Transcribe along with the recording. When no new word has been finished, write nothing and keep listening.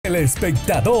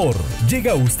Espectador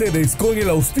llega a ustedes con el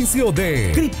auspicio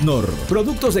de Gripnor,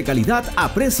 productos de calidad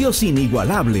a precios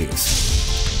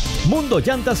inigualables. Mundo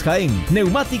Llantas Jaén,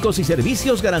 neumáticos y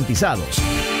servicios garantizados.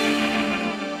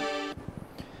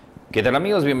 ¿Qué tal,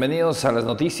 amigos? Bienvenidos a las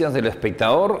noticias del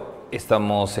Espectador.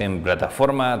 Estamos en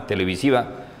plataforma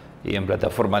televisiva y en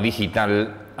plataforma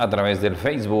digital a través del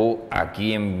Facebook,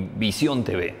 aquí en Visión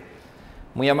TV.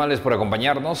 Muy amables por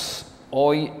acompañarnos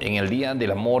hoy en el Día del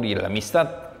Amor y la Amistad.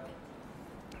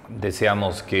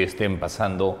 Deseamos que estén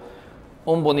pasando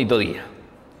un bonito día.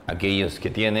 Aquellos que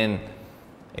tienen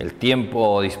el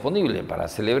tiempo disponible para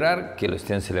celebrar, que lo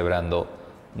estén celebrando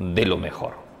de lo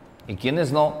mejor. Y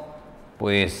quienes no,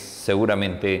 pues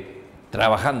seguramente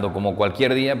trabajando como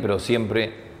cualquier día, pero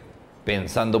siempre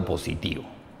pensando positivo.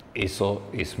 Eso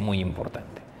es muy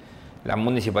importante. La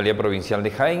Municipalidad Provincial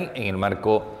de Jaén, en el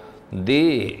marco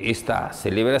de esta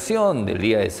celebración del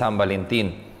Día de San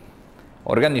Valentín,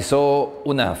 organizó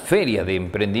una feria de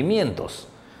emprendimientos.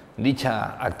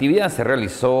 Dicha actividad se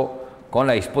realizó con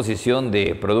la exposición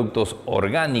de productos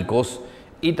orgánicos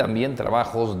y también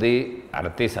trabajos de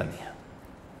artesanía.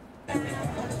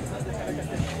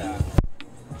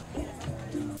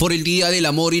 Por el Día del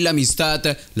Amor y la Amistad,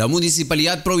 la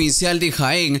Municipalidad Provincial de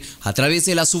Jaén, a través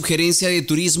de la Subgerencia de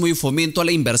Turismo y Fomento a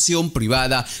la Inversión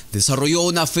Privada, desarrolló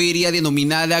una feria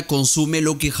denominada Consume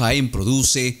lo que Jaén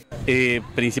produce.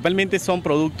 Principalmente son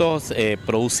productos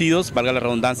producidos, valga la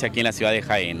redundancia, aquí en la ciudad de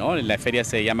Jaén, ¿no? La feria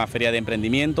se llama Feria de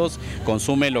Emprendimientos,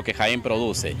 Consume lo que Jaén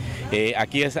produce.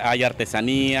 Aquí hay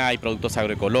artesanía, hay productos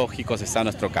agroecológicos, está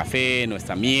nuestro café,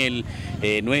 nuestra miel,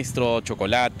 nuestro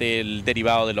chocolate, el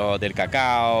derivado del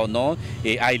cacao, ¿no?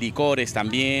 Hay licores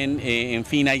también, en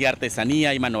fin, hay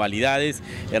artesanía, hay manualidades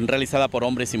realizadas por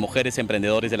hombres y mujeres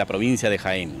emprendedores de la provincia de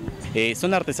Jaén.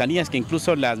 Son artesanías que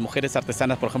incluso las mujeres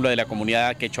artesanas, por ejemplo, de la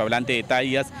comunidad quechohablante de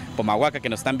Tayas, Pomahuaca, que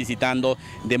nos están visitando,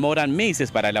 demoran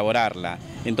meses para elaborarla.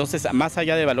 Entonces, más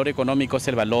allá del valor económico, es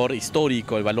el valor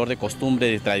histórico, el valor de costumbre,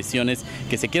 de tradiciones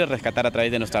que se quiere rescatar a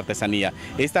través de nuestra artesanía.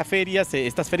 Estas ferias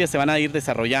se van a ir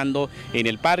desarrollando en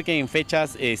el parque, en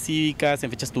fechas cívicas, en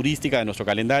fechas turísticas de nuestro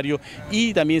calendario,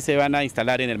 y también se van a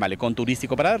instalar en el malecón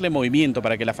turístico para darle movimiento,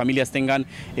 para que las familias tengan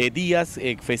días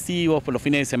festivos, por los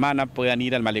fines de semana puedan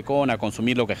ir al malecón a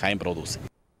consumir lo que Jaén produce.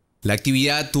 La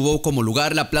actividad tuvo como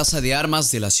lugar la Plaza de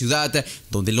Armas de la ciudad,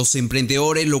 donde los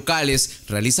emprendedores locales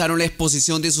realizaron la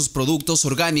exposición de sus productos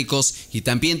orgánicos y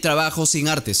también trabajos en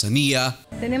artesanía.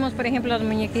 Tenemos, por ejemplo, las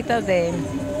muñequitas de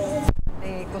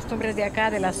costumbres de acá,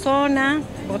 de la zona,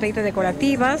 botellitas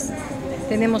decorativas.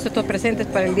 Tenemos estos presentes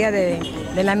para el Día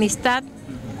de la Amistad,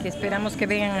 que esperamos que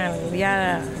vengan al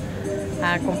día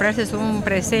a comprarse un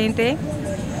presente.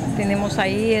 Tenemos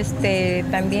ahí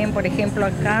también, por ejemplo,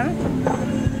 acá.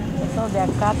 De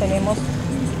acá tenemos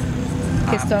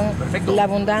que son perfecto. La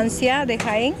abundancia de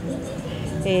Jaén,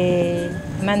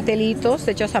 mantelitos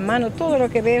hechos a mano, todo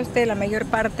lo que ve usted, la mayor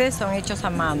parte son hechos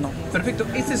a mano. Perfecto,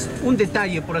 este es un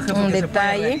detalle, por ejemplo, que se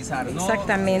puede realizar, ¿no?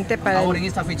 Exactamente, para ahora en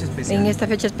esta fecha especial. En esta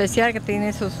fecha especial, que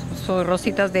tiene sus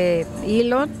rositas de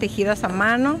hilo tejidas a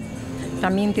mano,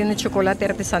 también tiene chocolate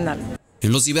artesanal.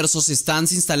 En los diversos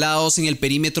stands instalados en el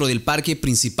perímetro del parque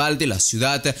principal de la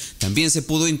ciudad, también se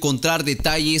pudo encontrar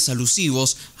detalles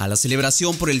alusivos a la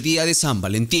celebración por el Día de San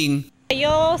Valentín.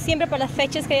 Yo siempre para las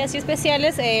fechas que hay así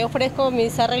especiales ofrezco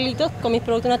mis arreglitos con mis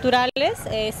productos naturales,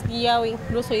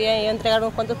 incluso ya entregar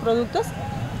unos cuantos productos.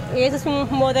 Ese es un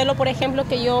modelo, por ejemplo,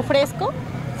 que yo ofrezco.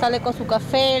 Sale con su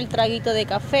café, el traguito de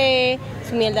café,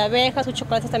 su miel de abeja, sus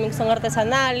chocolates también que son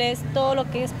artesanales, todo lo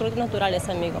que es productos naturales,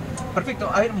 amigo. Perfecto,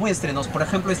 a ver, muéstrenos, por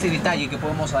ejemplo, este detalle que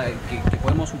podemos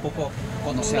un poco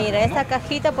conocer. Mira, ¿no? Esta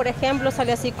cajita, por ejemplo,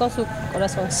 sale así con su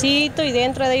corazoncito y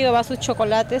dentro de ello va sus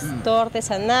chocolates, todo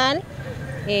artesanal,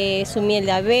 su miel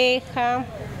de abeja,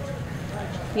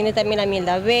 tiene también la miel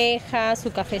de abeja,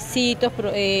 su cafecito,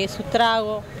 su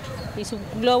trago y su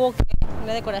globo, que es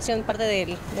una decoración parte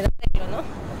del arreglo,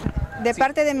 ¿no? De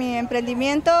parte de mi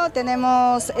emprendimiento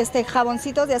tenemos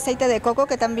jaboncitos de aceite de coco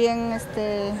que también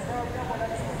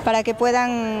para que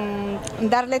puedan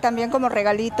darle también como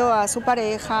regalito a su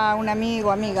pareja, a un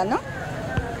amigo, amiga, ¿no?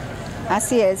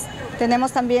 Así es.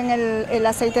 Tenemos también el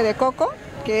aceite de coco,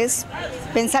 que es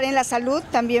pensar en la salud,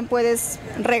 también puedes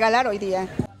regalar hoy día.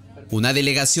 Una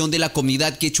delegación de la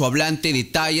comunidad quechohablante de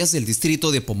Tayas del distrito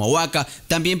de Pomahuaca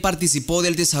también participó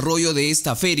del desarrollo de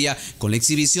esta feria con la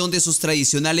exhibición de sus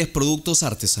tradicionales productos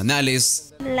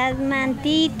artesanales. Las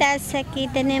mantitas, aquí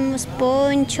tenemos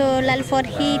poncho, la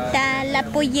alforjita, la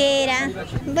pollera.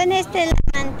 Bueno, esta es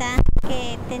la manta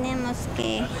que tenemos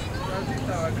que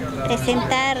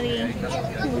presentar y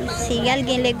si a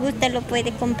alguien le gusta lo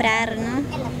puede comprar, ¿no?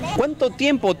 ¿Cuánto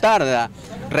tiempo tarda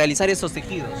realizar esos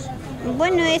tejidos?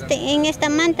 Bueno, en esta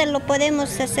manta lo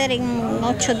podemos hacer en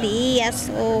 8 días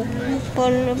o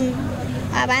por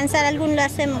avanzar algunos lo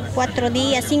hacemos 4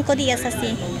 días, 5 días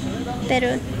así. Pero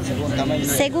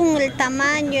según el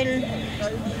tamaño,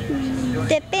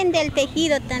 depende del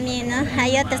tejido también, ¿no?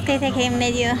 Hay otras que en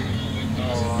medio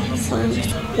son...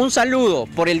 Un saludo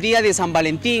por el día de San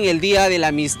Valentín, el día de la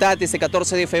amistad, este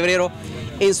 14 de febrero,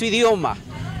 en su idioma.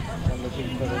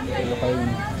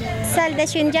 Sal de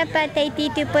Xunyapa,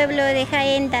 Taititi, pueblo de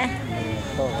Jaén,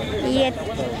 y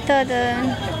todo.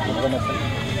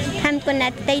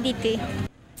 Hamkunat, Taititi.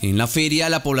 En la feria,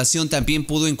 la población también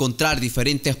pudo encontrar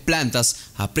diferentes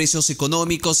plantas a precios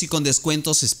económicos y con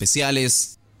descuentos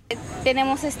especiales.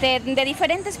 Tenemos de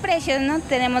diferentes precios, ¿no?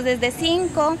 Tenemos desde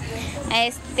 5,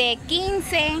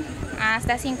 15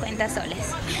 hasta 50 soles.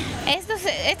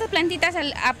 Estas plantitas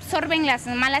absorben las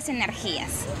malas energías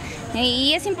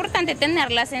y es importante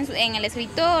tenerlas en el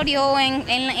escritorio,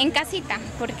 en casita,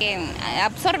 porque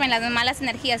absorben las malas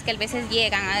energías que a veces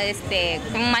llegan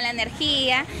con mala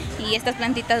energía y estas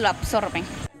plantitas lo absorben.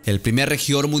 El primer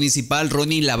regidor municipal,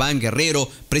 Ronnie Laván Guerrero,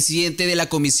 presidente de la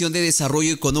Comisión de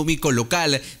Desarrollo Económico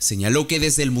Local, señaló que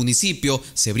desde el municipio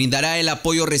se brindará el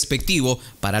apoyo respectivo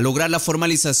para lograr la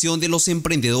formalización de los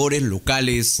emprendedores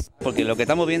locales. Porque lo que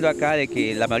estamos viendo acá es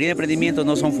que la mayoría de emprendimientos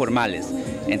no son formales.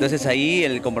 Entonces ahí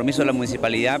el compromiso de la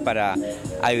municipalidad para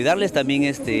ayudarles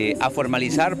también a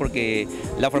formalizar, porque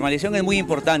la formalización es muy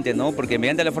importante, ¿no? Porque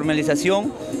mediante la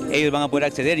formalización ellos van a poder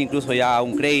acceder incluso ya a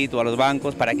un crédito, a los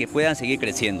bancos, para que puedan seguir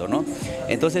creciendo, ¿no?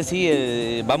 Entonces sí,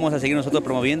 vamos a seguir nosotros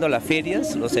promoviendo las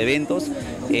ferias, los eventos,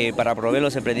 para promover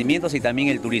los emprendimientos y también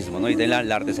el turismo, ¿no? Y también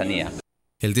la artesanía.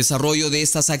 El desarrollo de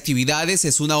estas actividades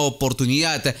es una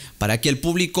oportunidad para que el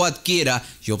público adquiera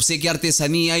y obsequie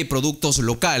artesanía y productos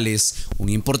locales, un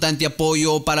importante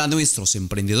apoyo para nuestros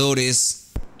emprendedores.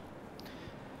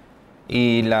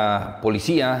 Y la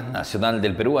Policía Nacional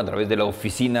del Perú, a través de la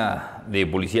Oficina de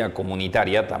Policía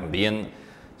Comunitaria, también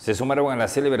se sumaron a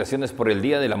las celebraciones por el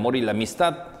Día del Amor y la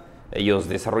Amistad. Ellos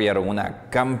desarrollaron una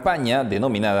campaña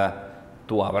denominada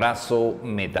Tu abrazo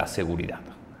me da seguridad.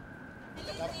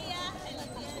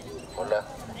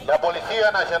 La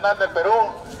Policía Nacional del Perú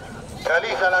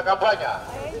realiza la campaña.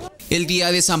 El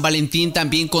Día de San Valentín,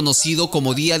 también conocido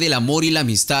como Día del Amor y la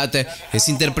Amistad, es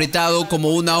interpretado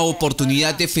como una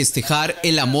oportunidad de festejar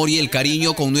el amor y el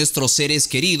cariño con nuestros seres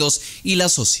queridos y la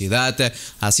sociedad.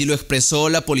 Así lo expresó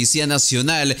la Policía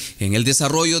Nacional en el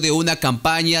desarrollo de una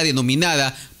campaña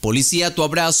denominada Policía, tu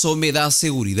abrazo me da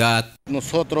seguridad.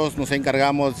 Nosotros nos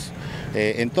encargamos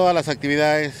en todas las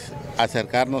actividades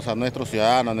acercarnos a nuestros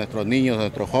ciudadanos, a nuestros niños, a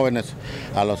nuestros jóvenes,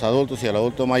 a los adultos y a los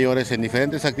adultos mayores en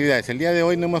diferentes actividades. El día de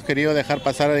hoy no hemos querido dejar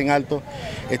pasar en alto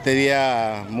este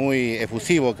día muy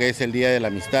efusivo, que es el Día de la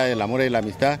Amistad, del Amor y la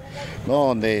Amistad, ¿no?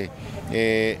 Donde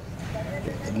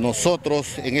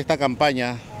nosotros en esta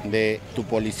campaña de Tu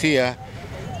Policía,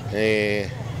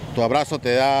 tu abrazo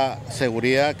te da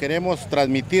seguridad, queremos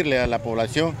transmitirle a la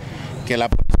población que la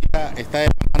policía está de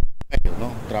la mano con ellos,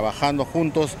 ¿no? Trabajando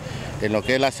juntos en lo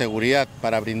que es la seguridad,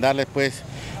 para brindarles pues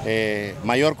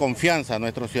mayor confianza a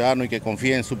nuestros ciudadanos y que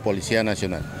confíen en su Policía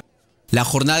Nacional. La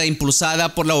jornada,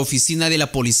 impulsada por la Oficina de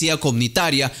la Policía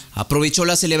Comunitaria, aprovechó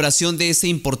la celebración de este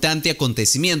importante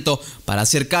acontecimiento para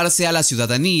acercarse a la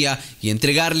ciudadanía y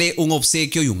entregarle un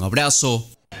obsequio y un abrazo.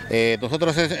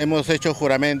 Nosotros hemos hecho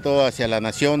juramento hacia la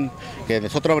nación que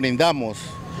nosotros brindamos,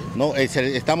 ¿no?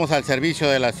 Estamos al servicio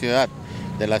de la ciudad,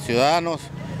 de los ciudadanos,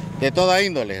 de toda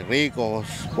índole, ricos,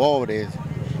 pobres,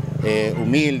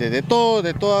 humildes, de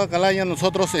toda calaña.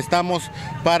 Nosotros estamos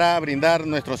para brindar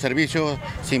nuestro servicio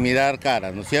sin mirar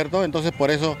caras, ¿no es cierto? Entonces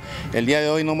por eso el día de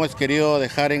hoy no hemos querido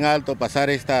dejar en alto pasar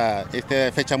esta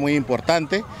fecha muy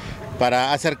importante,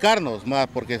 para acercarnos más,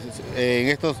 porque en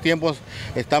estos tiempos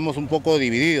estamos un poco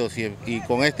divididos y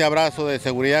con este abrazo de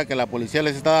seguridad que la policía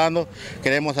les está dando,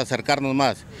 queremos acercarnos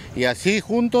más y así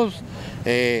juntos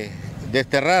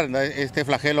desterrar este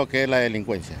flagelo que es la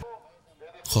delincuencia.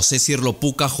 José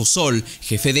Cirlopuca Jusol,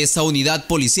 jefe de esta unidad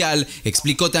policial,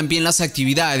 explicó también las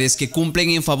actividades que cumplen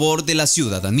en favor de la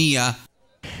ciudadanía.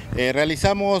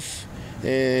 Realizamos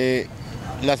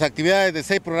las actividades de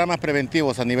 6 programas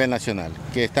preventivos a nivel nacional,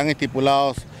 que están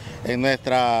estipulados en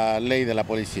nuestra ley de la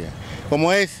policía,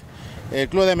 como es el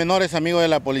Club de Menores Amigos de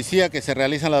la Policía, que se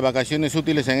realizan las vacaciones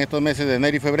útiles en estos meses de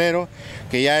enero y febrero,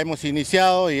 que ya hemos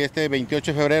iniciado, y este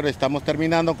 28 de febrero estamos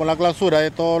terminando con la clausura de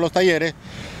todos los talleres.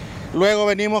 Luego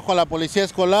venimos con la policía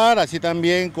escolar, así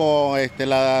también con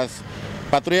las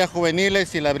patrullas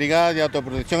juveniles y las brigadas de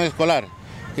autoprotección escolar,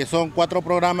 que son 4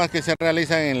 programas que se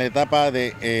realizan en la etapa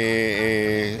de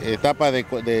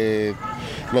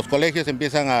los colegios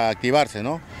empiezan a activarse,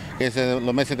 ¿no? Que es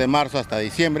los meses de marzo hasta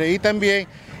diciembre, y también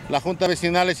las juntas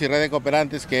vecinales y red de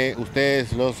cooperantes que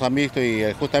ustedes los han visto, y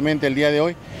justamente el día de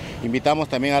hoy invitamos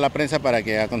también a la prensa para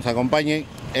que nos acompañen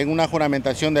en una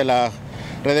juramentación de la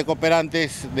red de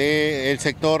cooperantes del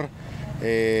sector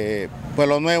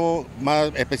Pueblo Nuevo,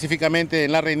 más específicamente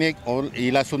en la RENIEC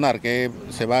y la SUNAR, que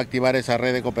se va a activar esa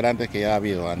red de cooperantes que ya ha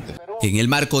habido antes. En el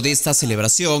marco de esta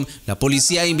celebración, la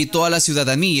policía invitó a la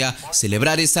ciudadanía a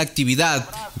celebrar esta actividad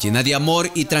llena de amor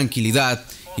y tranquilidad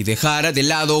y dejar de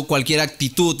lado cualquier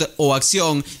actitud o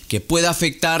acción que pueda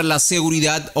afectar la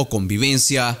seguridad o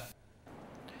convivencia.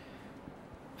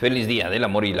 Feliz Día del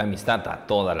Amor y la Amistad a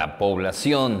toda la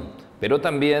población, pero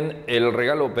también el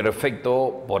regalo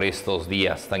perfecto por estos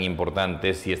días tan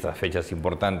importantes y estas fechas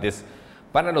importantes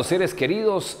para los seres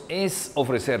queridos es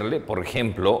ofrecerle, por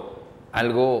ejemplo,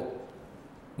 algo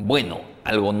bueno,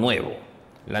 algo nuevo,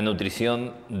 la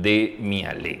nutrición de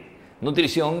Miale.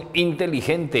 Nutrición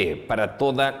inteligente para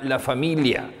toda la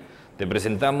familia. Te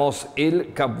presentamos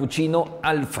el Cappuccino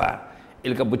Alfa.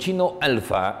 El Cappuccino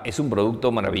Alfa es un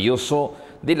producto maravilloso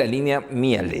de la línea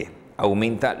Miale.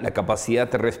 Aumenta la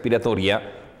capacidad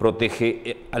respiratoria,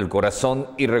 protege al corazón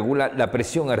y regula la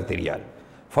presión arterial.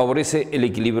 Favorece el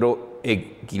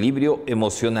equilibrio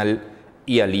emocional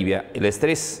y alivia el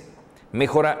estrés.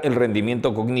 Mejora el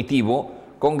rendimiento cognitivo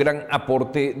con gran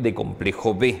aporte de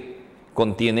complejo B.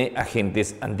 Contiene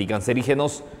agentes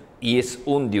anticancerígenos y es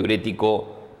un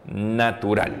diurético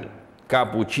natural.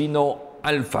 Cappuccino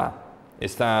Alfa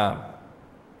está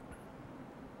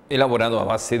elaborado a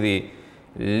base de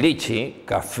leche,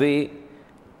 café,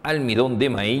 almidón de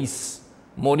maíz,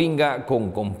 moringa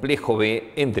con complejo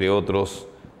B, entre otros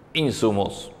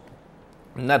insumos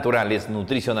naturales,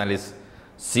 nutricionales,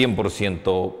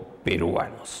 100%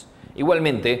 peruanos.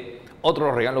 Igualmente,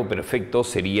 otro regalo perfecto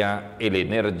sería el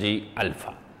Energy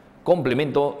Alpha,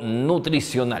 complemento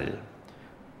nutricional,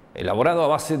 elaborado a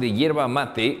base de hierba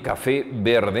mate, café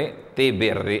verde, té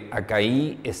verde,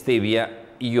 acaí, stevia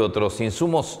y otros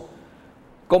insumos.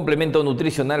 Complemento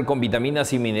nutricional con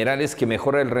vitaminas y minerales que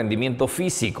mejora el rendimiento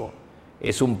físico.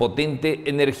 Es un potente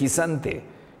energizante.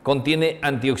 Contiene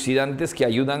antioxidantes que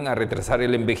ayudan a retrasar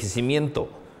el envejecimiento.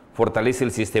 Fortalece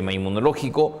el sistema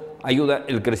inmunológico, ayuda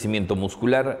el crecimiento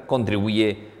muscular,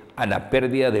 contribuye a la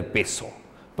pérdida de peso.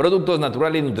 Productos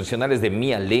naturales y nutricionales de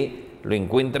Miale lo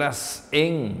encuentras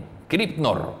en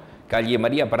Cripnor, calle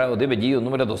María Parado de Bellido,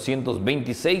 número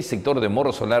 226, sector de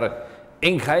Morro Solar,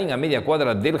 en Jaén, a media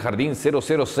cuadra del Jardín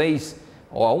 006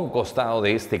 o a un costado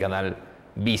de este canal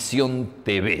Visión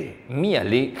TV.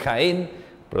 Miale, Jaén,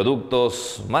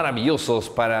 productos maravillosos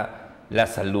para la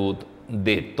salud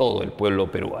de todo el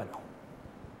pueblo peruano.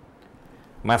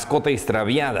 Mascota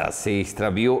extraviada. Se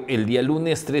extravió el día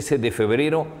lunes 13 de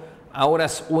febrero a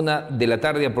horas 1 de la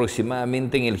tarde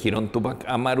aproximadamente en el Jirón Tupac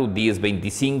Amaru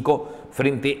 1025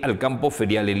 frente al campo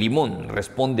ferial El Limón.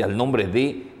 Responde al nombre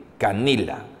de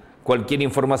Canela. Cualquier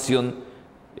información,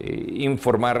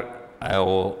 informar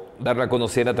o darla a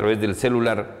conocer a través del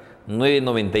celular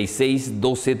 996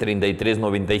 12 33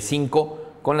 95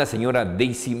 con la señora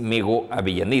Daisy Mego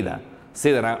Avellaneda.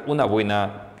 Se dará una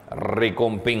buena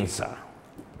recompensa.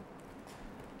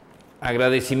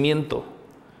 Agradecimiento.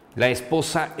 La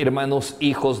esposa, hermanos,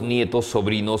 hijos, nietos,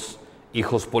 sobrinos,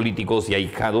 hijos políticos y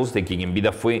ahijados de quien en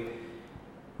vida fue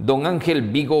don Ángel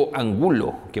Vigo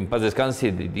Angulo, que en paz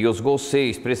descanse, de Dios goce,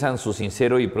 expresan su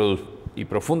sincero y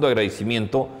profundo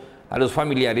agradecimiento a los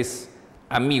familiares,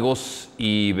 amigos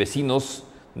y vecinos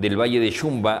del Valle de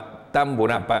Chumba,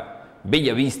 Tamborapa,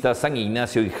 Bellavista, San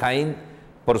Ignacio y Jaén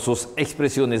por sus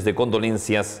expresiones de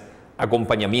condolencias,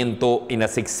 acompañamiento en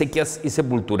las exequias y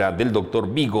sepultura del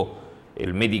doctor Vigo,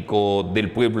 el médico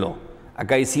del pueblo,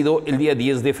 acaecido el día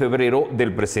 10 de febrero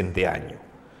del presente año.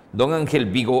 Don Ángel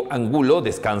Vigo Angulo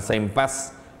descansa en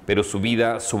paz, pero su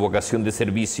vida, su vocación de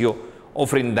servicio,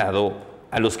 ofrendado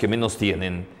a los que menos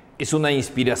tienen, es una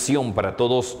inspiración para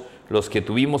todos los que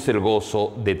tuvimos el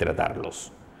gozo de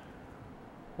tratarlos.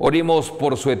 Oremos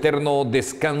por su eterno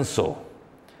descanso.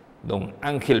 Don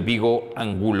Ángel Vigo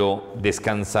Angulo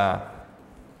descansa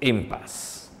en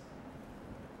paz.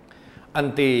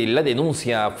 Ante la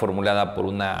denuncia formulada por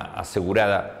una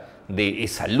asegurada de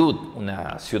salud,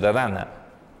 una ciudadana,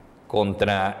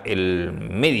 contra el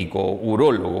médico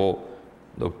urólogo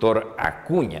doctor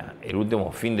Acuña el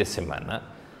último fin de semana,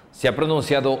 se ha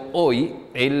pronunciado hoy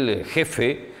el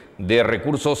jefe de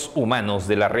recursos humanos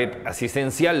de la red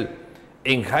asistencial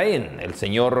en Jaén, el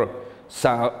señor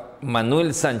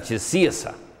Manuel Sánchez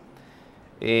Ciesa.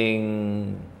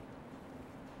 En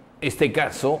este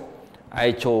caso ha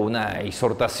hecho una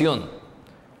exhortación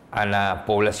a la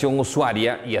población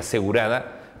usuaria y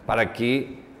asegurada para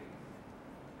que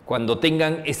cuando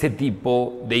tengan ese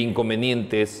tipo de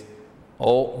inconvenientes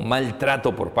o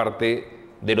maltrato por parte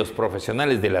de los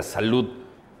profesionales de la salud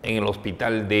en el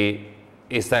hospital de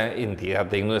esta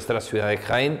entidad en nuestra ciudad de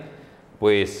Jaén,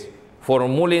 pues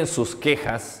formulen sus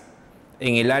quejas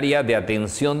en el área de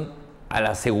atención al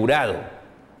asegurado,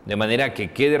 de manera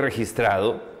que quede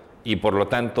registrado y por lo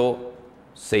tanto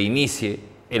se inicie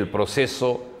el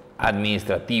proceso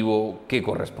administrativo que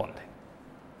corresponde.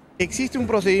 Existe un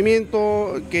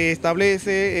procedimiento que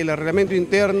establece el reglamento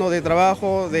interno de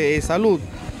trabajo de salud.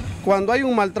 Cuando hay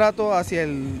un maltrato hacia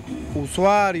el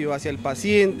usuario, hacia el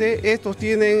paciente, estos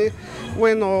tienen,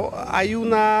 bueno, hay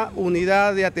una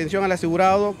unidad de atención al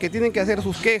asegurado que tienen que hacer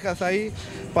sus quejas ahí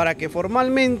para que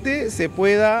formalmente se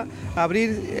pueda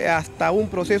abrir hasta un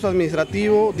proceso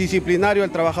administrativo disciplinario al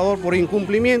trabajador por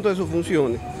incumplimiento de sus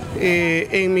funciones.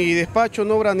 En mi despacho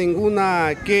no habrá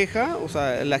ninguna queja, o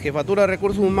sea, la Jefatura de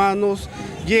Recursos Humanos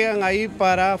llegan ahí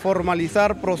para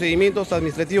formalizar procedimientos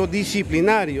administrativos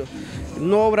disciplinarios.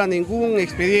 No habrá ningún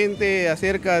expediente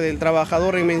acerca del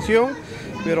trabajador en mención,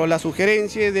 pero la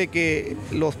sugerencia es de que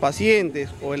los pacientes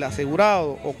o el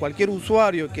asegurado o cualquier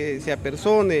usuario que se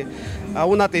apersone a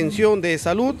una atención de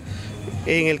salud,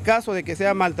 en el caso de que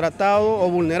sea maltratado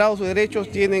o vulnerado sus derechos,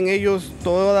 tienen ellos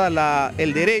todo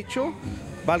el derecho,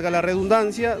 valga la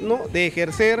redundancia, ¿no?, de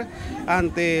ejercer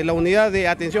ante la unidad de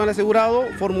atención al asegurado,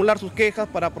 formular sus quejas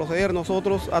para proceder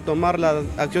nosotros a tomar las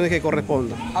acciones que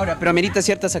correspondan. Ahora, pero amerita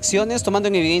ciertas acciones, tomando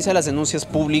en evidencia las denuncias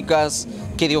públicas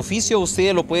que de oficio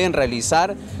ustedes lo pueden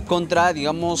realizar contra,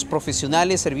 digamos,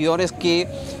 profesionales, servidores que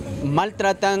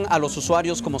maltratan a los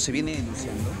usuarios como se viene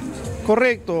denunciando.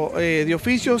 Correcto, de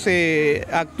oficio se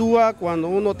actúa cuando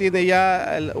uno tiene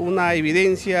ya una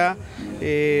evidencia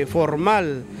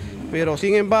formal. Pero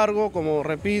sin embargo, como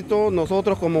repito,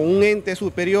 nosotros como un ente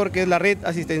superior que es la red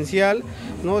asistencial,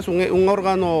 ¿no?, es un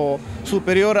órgano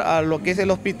superior a lo que es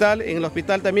el hospital. En el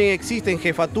hospital también existen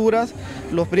jefaturas.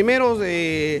 Los primeros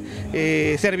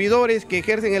servidores que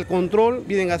ejercen el control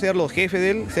vienen a ser los jefes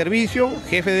del servicio,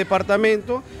 jefe de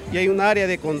departamento, y hay un área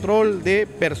de control de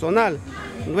personal.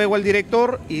 Luego el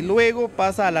director y luego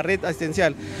pasa a la red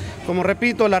asistencial. Como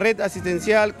repito, la red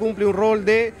asistencial cumple un rol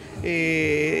de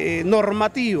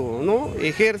normativo, ¿no?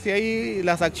 Ejerce ahí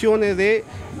las acciones de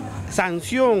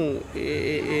sanción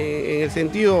en el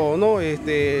sentido, ¿no?,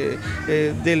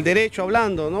 del derecho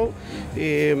hablando, ¿no?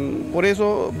 Por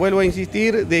eso vuelvo a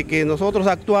insistir de que nosotros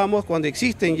actuamos cuando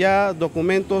existen ya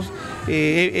documentos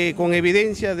con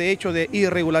evidencia de hecho de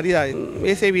irregularidad.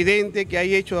 Es evidente que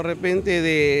hay hecho de repente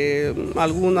de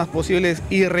algunas posibles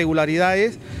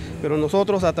irregularidades, pero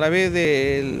nosotros a través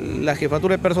de la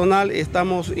jefatura de personal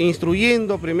estamos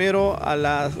instruyendo primero a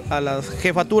las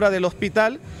jefaturas del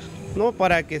hospital, ¿no?,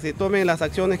 para que se tomen las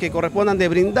acciones que correspondan de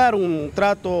brindar un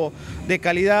trato de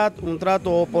calidad, un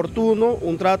trato oportuno,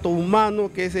 un trato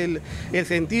humano, que es el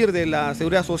sentir de la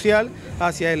seguridad social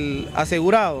hacia el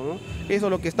asegurado, ¿no? Eso es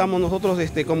lo que estamos nosotros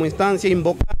como instancia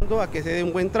invocando, a que se dé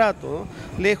un buen trato,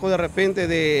 ¿no?, lejos de repente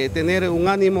de tener un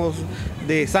ánimo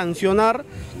de sancionar,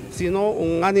 sino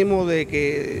un ánimo de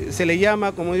que se le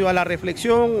llama, como digo, a la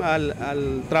reflexión,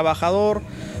 al trabajador,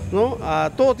 ¿no?, a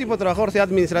todo tipo de trabajador, sea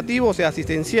administrativo, sea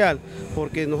asistencial,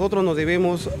 porque nosotros nos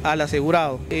debemos al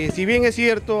asegurado. Si bien es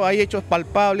cierto, hay hechos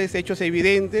palpables, hechos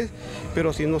evidentes,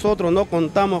 pero si nosotros no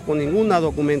contamos con ninguna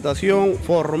documentación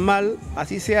formal,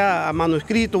 así sea a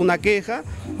manuscrito una queja,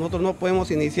 nosotros no podemos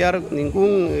iniciar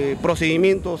ningún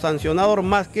procedimiento sancionador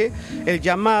más que el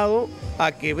llamado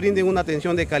a que brinden una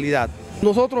atención de calidad.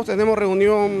 Nosotros tenemos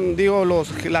reunión, digo,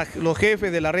 los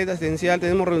jefes de la red asistencial,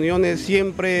 tenemos reuniones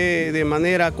siempre de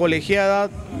manera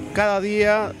colegiada, cada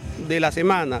día de la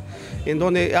semana, en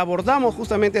donde abordamos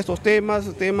justamente estos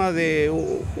temas de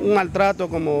un maltrato,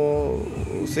 como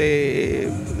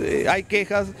hay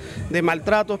quejas de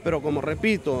maltratos, pero como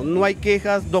repito, no hay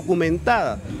quejas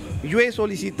documentadas. Yo he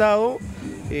solicitado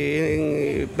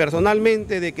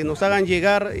personalmente de que nos hagan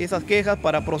llegar esas quejas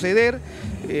para proceder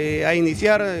a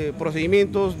iniciar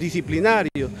procedimientos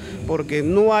disciplinarios, porque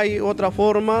no hay otra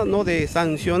forma, ¿no?, de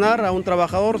sancionar a un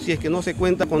trabajador si es que no se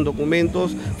cuenta con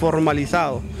documentos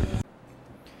formalizados.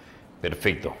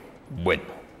 Perfecto. Bueno,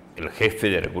 el jefe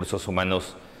de recursos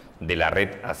humanos de la red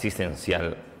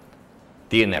asistencial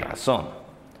tiene razón.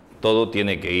 Todo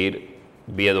tiene que ir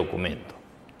vía documento.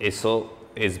 Eso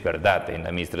es verdad. En la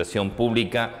administración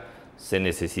pública se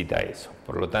necesita eso.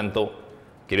 Por lo tanto,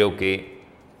 creo que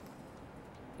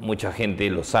mucha gente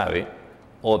lo sabe,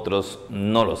 otros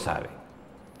no lo saben.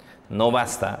 No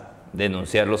basta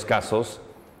denunciar los casos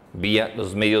vía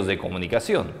los medios de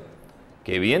comunicación,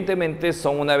 que evidentemente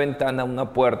son una ventana,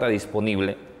 una puerta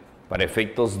disponible para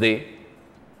efectos de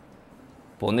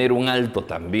poner un alto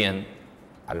también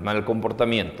al mal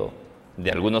comportamiento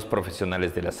de algunos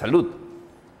profesionales de la salud.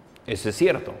 Eso es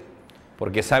cierto,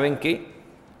 porque saben que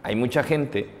hay mucha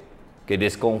gente que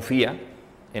desconfía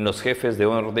en los jefes de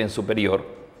orden superior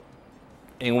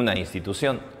en una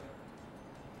institución.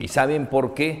 ¿Y saben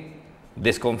por qué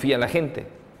desconfía la gente?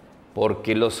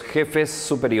 Porque los jefes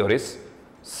superiores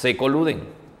se coluden.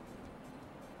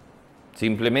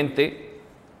 Simplemente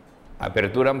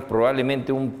aperturan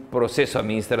probablemente un proceso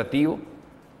administrativo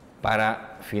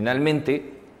para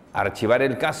finalmente archivar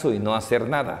el caso y no hacer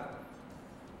nada.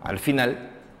 Al final,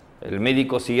 el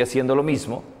médico sigue haciendo lo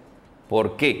mismo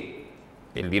porque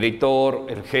el director,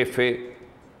 el jefe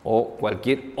o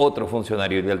cualquier otro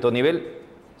funcionario de alto nivel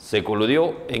se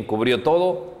coludió, encubrió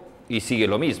todo y sigue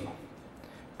lo mismo.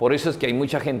 Por eso es que hay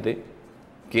mucha gente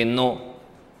que no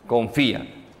confía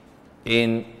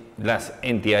en las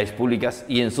entidades públicas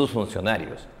y en sus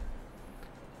funcionarios.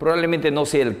 Probablemente no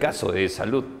sea el caso de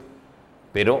salud,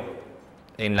 pero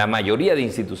en la mayoría de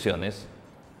instituciones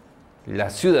la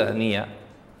ciudadanía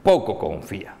poco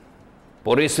confía.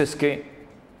 Por eso es que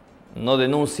no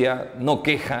denuncia, no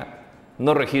queja,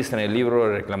 no registra en el libro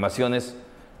de reclamaciones,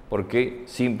 porque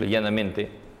simple y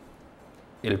llanamente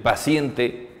el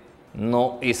paciente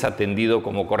no es atendido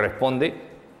como corresponde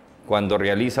cuando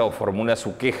realiza o formula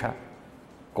su queja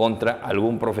contra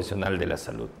algún profesional de la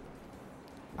salud.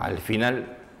 Al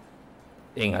final,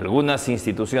 en algunas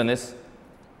instituciones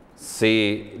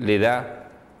se le da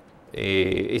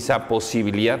esa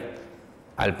posibilidad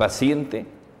al paciente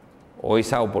o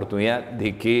esa oportunidad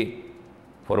de que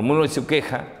formule su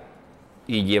queja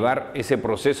y llevar ese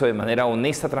proceso de manera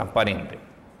honesta, transparente.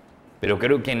 Pero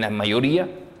creo que en la mayoría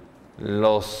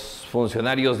los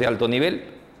funcionarios de alto nivel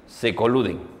se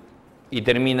coluden y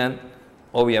terminan,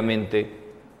 obviamente,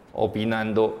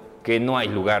 opinando que no hay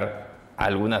lugar a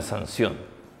alguna sanción.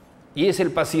 Y es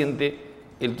el paciente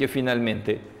el que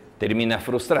finalmente termina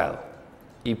frustrado.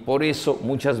 Y por eso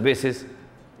muchas veces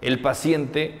el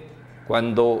paciente,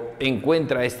 cuando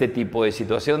encuentra este tipo de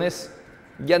situaciones,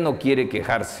 ya no quiere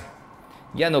quejarse,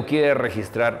 ya no quiere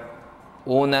registrar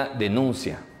una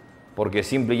denuncia, porque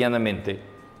simple y llanamente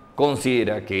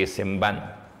considera que es en vano.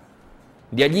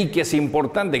 De allí que es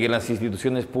importante que en las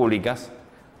instituciones públicas,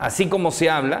 así como se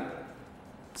habla,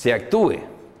 se actúe.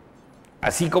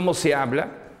 Así como se habla,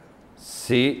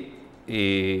 se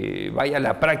vaya a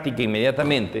la práctica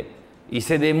inmediatamente y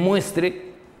se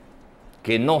demuestre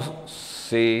que no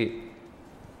se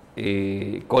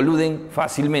coluden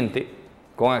fácilmente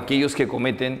con aquellos que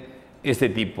cometen este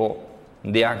tipo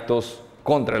de actos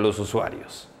contra los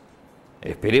usuarios.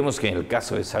 Esperemos que en el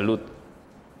caso de salud,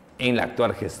 en la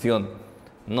actual gestión,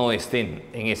 no estén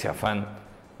en ese afán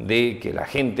de que la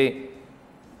gente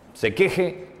se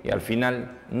queje y al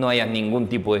final no haya ningún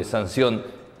tipo de sanción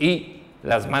y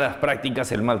las malas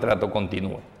prácticas, el maltrato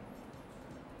continúe.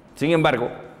 Sin embargo,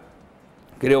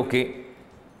 creo que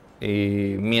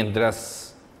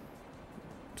mientras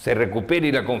se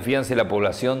recupere la confianza de la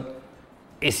población,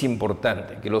 es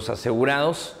importante que los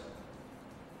asegurados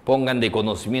pongan de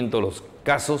conocimiento los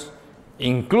casos,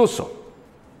 incluso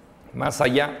más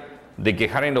allá de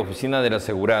quejar en la oficina del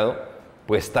asegurado,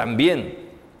 pues también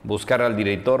buscar al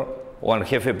director o al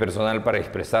jefe personal para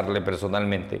expresarle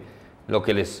personalmente lo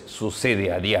que les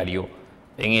sucede a diario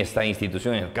en esta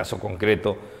institución, en el caso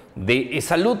concreto de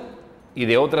salud y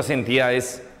de otras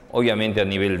entidades, obviamente a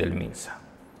nivel del MINSA.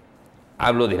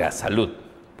 Hablo de la salud,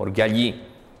 porque allí,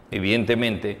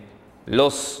 evidentemente,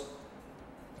 los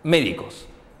médicos,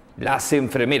 las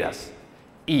enfermeras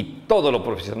y todos los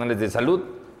profesionales de salud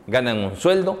ganan un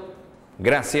sueldo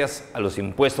gracias a los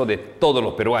impuestos de todos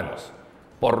los peruanos.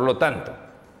 Por lo tanto,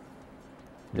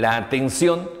 la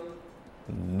atención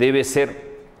debe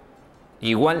ser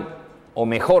igual o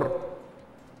mejor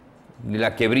de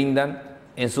la que brindan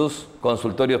en sus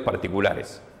consultorios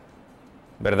particulares,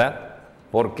 ¿verdad?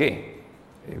 ¿Por qué?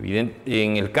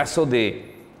 En el caso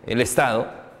del Estado,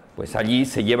 pues allí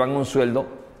se llevan un sueldo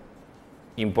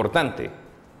importante,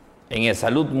 en el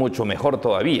salud mucho mejor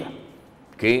todavía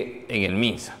que en el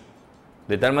MINSA.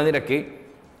 De tal manera que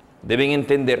deben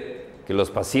entender que los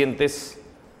pacientes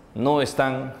no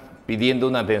están pidiendo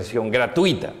una atención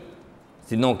gratuita,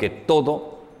 sino que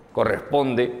todo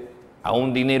corresponde a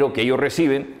un dinero que ellos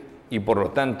reciben y por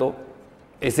lo tanto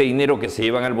ese dinero que se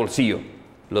llevan al bolsillo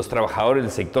los trabajadores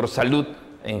del sector salud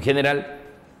en general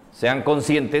sean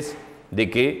conscientes de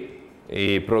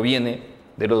que proviene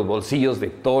de los bolsillos de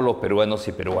todos los peruanos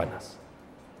y peruanas.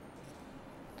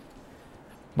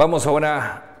 Vamos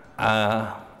ahora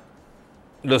a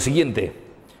lo siguiente.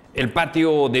 El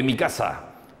patio de mi casa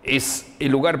es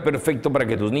el lugar perfecto para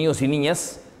que tus niños y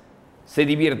niñas se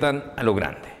diviertan a lo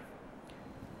grande.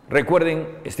 Recuerden,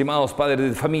 estimados padres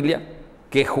de familia,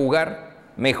 que jugar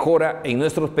mejora en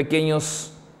nuestros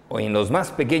pequeños o en los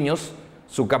más pequeños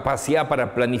su capacidad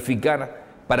para planificar,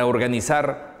 para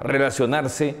organizar,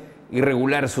 relacionarse y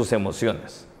regular sus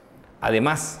emociones.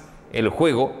 Además, el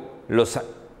juego los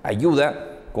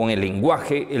ayuda con el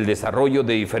lenguaje, el desarrollo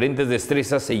de diferentes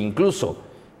destrezas e incluso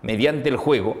mediante el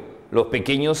juego los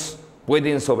pequeños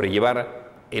pueden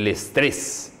sobrellevar el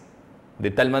estrés. De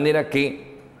tal manera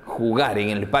que jugar en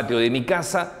el patio de mi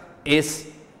casa es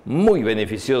muy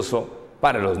beneficioso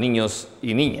para los niños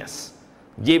y niñas.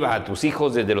 Lleva a tus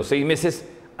hijos desde los 6 meses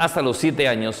hasta los 7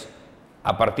 años,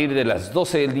 a partir de las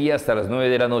 12 del día hasta las 9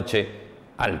 de la noche,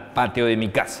 al patio de mi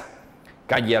casa.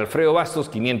 Calle Alfredo Bastos,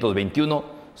 521,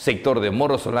 sector de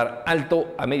Morro Solar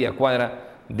Alto, a media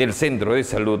cuadra del Centro de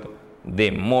Salud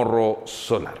de Morro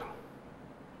Solar.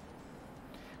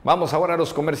 Vamos ahora a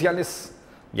los comerciales.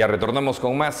 Ya retornamos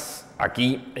con más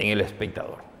aquí en El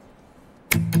Espectador.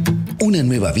 Una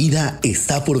nueva vida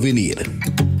está por venir.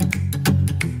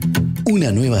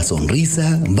 Una nueva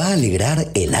sonrisa va a alegrar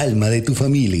el alma de tu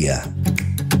familia.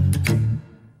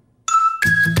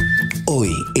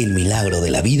 Hoy, el milagro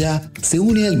de la vida se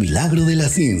une al milagro de la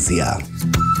ciencia.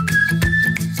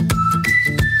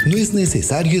 No es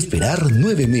necesario esperar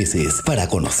 9 meses para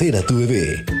conocer a tu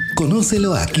bebé.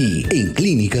 Conócelo aquí, en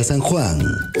Clínica San Juan.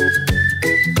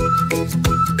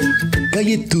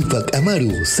 Calle Tupac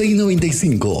Amaru,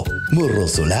 695, Morro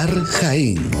Solar,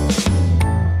 Jaén.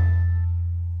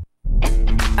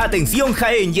 Atención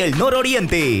Jaén y el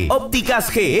nororiente.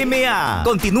 Ópticas GMA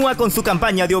continúa con su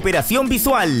campaña de operación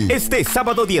visual este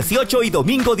sábado 18 y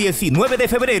domingo 19 de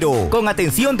febrero, con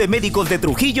atención de médicos de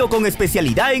Trujillo con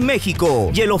especialidad en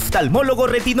México y el oftalmólogo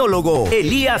retinólogo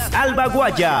Elías Alba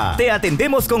Guaya. Te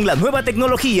atendemos con la nueva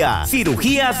tecnología,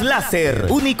 cirugías láser,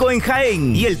 único en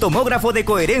Jaén, y el tomógrafo de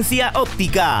coherencia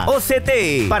óptica,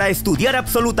 OCT, para estudiar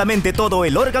absolutamente todo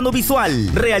el órgano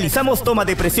visual. Realizamos toma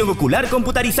de presión ocular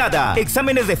computarizada,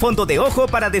 exámenes de fondo de ojo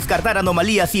para descartar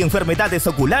anomalías y enfermedades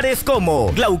oculares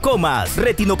como glaucomas,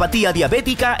 retinopatía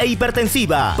diabética e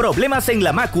hipertensiva, problemas en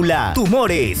la mácula,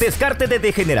 tumores, descarte de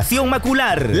degeneración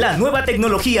macular. La nueva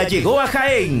tecnología llegó a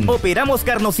Jaén. Operamos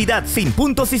carnosidad sin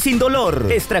puntos y sin dolor,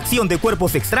 extracción de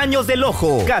cuerpos extraños del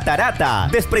ojo, catarata,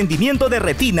 desprendimiento de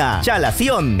retina,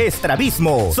 chalación,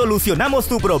 estrabismo. Solucionamos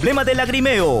tu problema de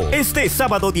lagrimeo. Este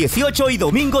sábado 18 y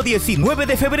domingo 19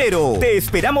 de febrero. Te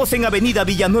esperamos en Avenida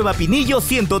Villanueva Pinillo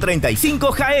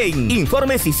 135 Jaén.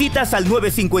 Informes y citas al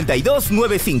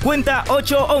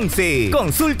 952-950-811.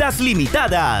 Consultas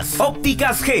limitadas.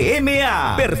 Ópticas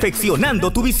GMA.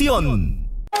 Perfeccionando tu visión.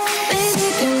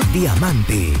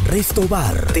 Diamante Resto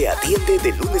Bar te atiende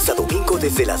de lunes a domingo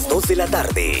desde las 2 de la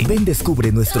tarde. Ven,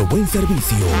 descubre nuestro buen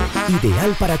servicio,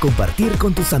 ideal para compartir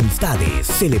con tus amistades,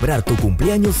 celebrar tu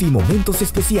cumpleaños y momentos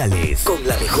especiales con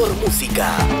la mejor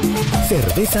música,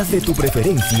 cervezas de tu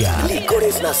preferencia,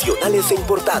 licores nacionales e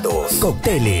importados,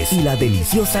 cócteles y la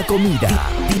deliciosa comida.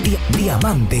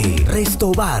 Diamante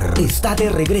Resto Bar está de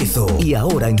regreso y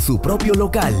ahora en su propio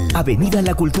local, Avenida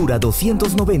La Cultura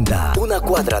 290, una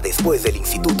cuadra después del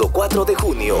Instituto 4 de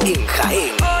Junio, en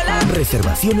Jaén.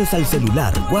 Reservaciones al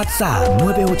celular WhatsApp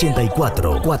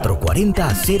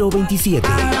 984-440-027.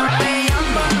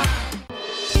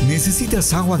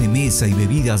 ¿Necesitas agua de mesa y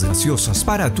bebidas gaseosas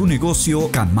para tu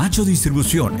negocio? Camacho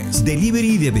Distribuciones,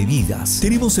 delivery de bebidas.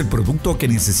 Tenemos el producto que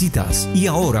necesitas y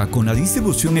ahora con la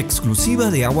distribución exclusiva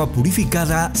de agua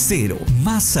purificada Cero.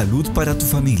 Más salud para tu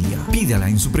familia. Pídala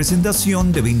en su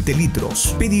presentación de 20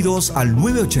 litros. Pedidos al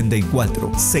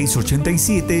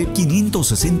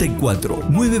 984-687-564,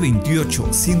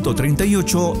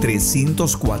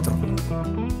 928-138-304.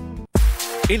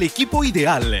 El equipo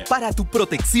ideal para tu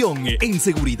protección en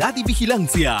seguridad y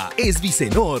vigilancia es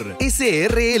Vicenor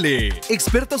SRL.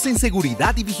 Expertos en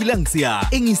seguridad y vigilancia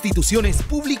en instituciones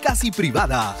públicas y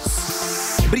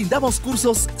privadas. Brindamos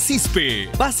cursos CISPE,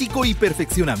 básico y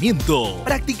perfeccionamiento,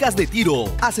 prácticas de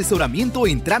tiro, asesoramiento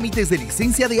en trámites de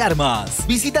licencia de armas.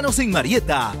 Visítanos en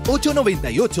Marieta,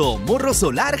 898, Morro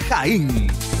Solar, Jaén.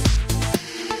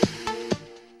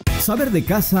 Saber de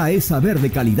casa es saber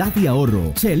de calidad y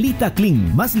ahorro. Chelita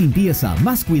Clean, más limpieza,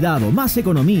 más cuidado, más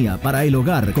economía para el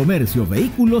hogar, comercio,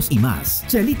 vehículos y más.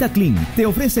 Chelita Clean te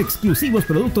ofrece exclusivos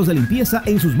productos de limpieza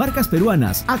en sus marcas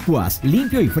peruanas, Aquas,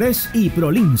 Limpio y Fresh y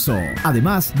Prolinso.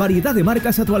 Además, variedad de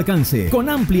marcas a tu alcance, con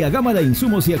amplia gama de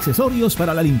insumos y accesorios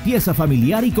para la limpieza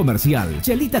familiar y comercial.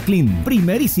 Chelita Clean,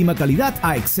 primerísima calidad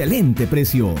a excelente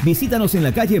precio. Visítanos en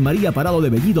la calle María Parado de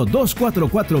Bellido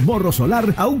 244 Morro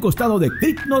Solar, a un costado de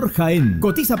Tripnor, Jaén.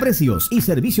 Cotiza precios y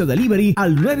servicio delivery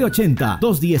al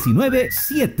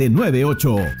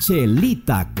 980-219-798.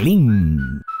 Chelita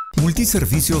Clean.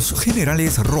 Multiservicios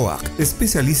Generales ROAC,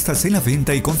 especialistas en la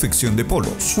venta y confección de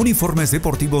polos, uniformes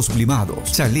deportivos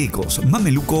blimados, chalecos,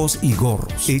 mamelucos y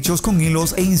gorros, hechos con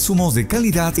hilos e insumos de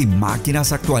calidad y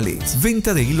máquinas actuales.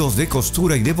 Venta de hilos de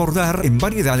costura y de bordar en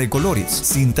variedad de colores,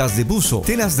 cintas de buzo,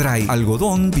 telas dry,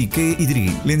 algodón, piqué y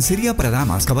drill, lencería para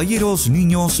damas, caballeros,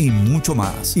 niños y mucho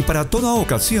más. Y para toda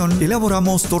ocasión,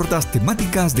 elaboramos tortas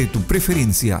temáticas de tu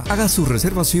preferencia. Haga sus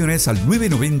reservaciones al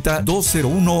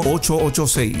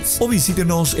 990-201-886. O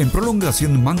visítenos en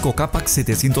Prolongación Manco Cápac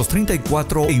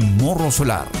 734 en Morro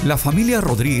Solar. La familia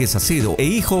Rodríguez Acedo e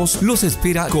hijos los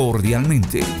espera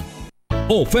cordialmente.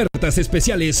 Ofertas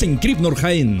especiales en Cripnor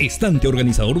Jaén. Estante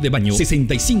organizador de baño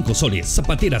 65 soles.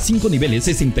 Zapatera 5 niveles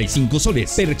 65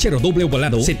 soles. Perchero doble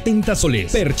ovalado 70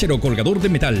 soles. Perchero colgador de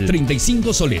metal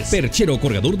 35 soles. Perchero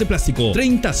colgador de plástico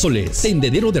 30 soles.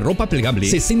 Tendedero de ropa plegable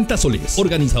 60 soles.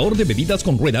 Organizador de bebidas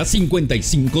con ruedas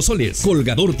 55 soles.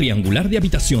 Colgador triangular de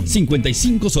habitación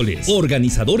 55 soles.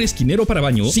 Organizador esquinero para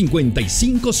baño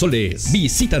 55 soles.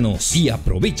 Visítanos y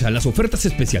aprovecha las ofertas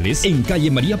especiales en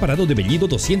calle María Parado de Bellido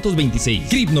 226.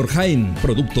 Cripnor Jaén,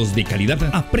 productos de calidad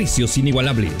a precios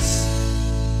inigualables.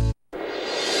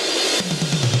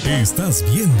 Estás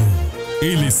viendo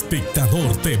El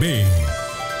Espectador TV,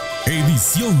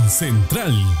 edición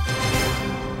central.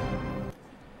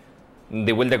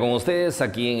 De vuelta con ustedes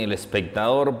aquí en El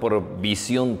Espectador por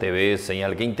Visión TV,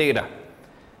 señal que integra.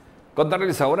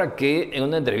 Contarles ahora que en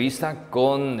una entrevista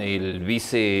con el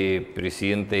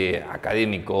vicepresidente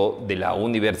académico de la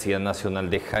Universidad Nacional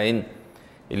de Jaén,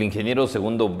 el ingeniero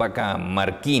Segundo Vaca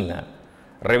Marquina,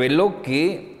 reveló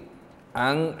que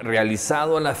han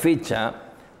realizado a la fecha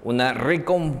una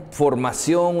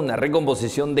reconformación, una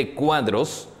recomposición de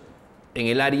cuadros en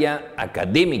el área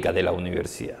académica de la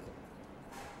universidad.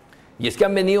 Y es que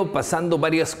han venido pasando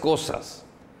varias cosas.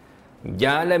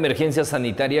 Ya la emergencia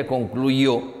sanitaria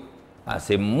concluyó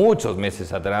hace muchos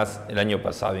meses atrás, el año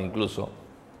pasado incluso.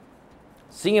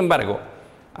 Sin embargo,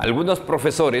 algunos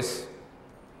profesores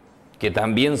que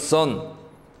también son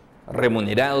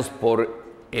remunerados por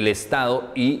el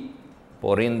Estado y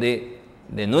por ende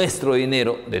de nuestro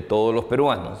dinero, de todos los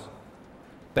peruanos,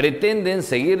 pretenden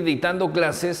seguir dictando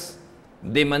clases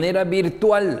de manera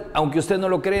virtual, aunque usted no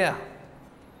lo crea.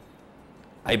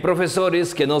 Hay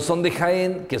profesores que no son de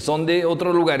Jaén, que son de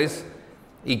otros lugares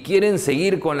y quieren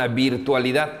seguir con la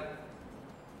virtualidad.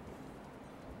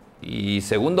 Y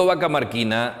Segundo Vaca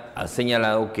Marquina ha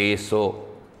señalado que eso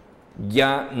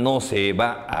ya no se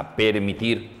va a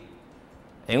permitir.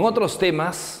 En otros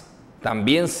temas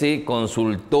también se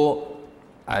consultó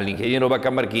al ingeniero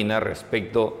Vaca Marquina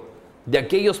respecto de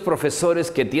aquellos profesores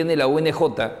que tiene la UNJ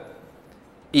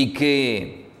y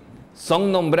que son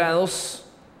nombrados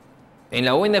en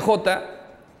la UNJ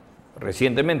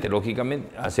recientemente,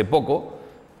 lógicamente, hace poco,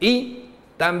 y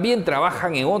también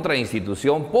trabajan en otra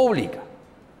institución pública.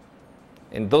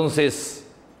 Entonces,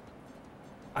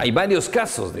 hay varios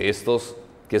casos de estos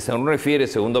que, según refiere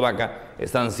Segundo Vaca,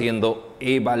 están siendo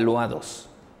evaluados.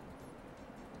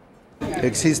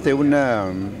 Existe una,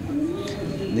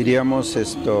 diríamos,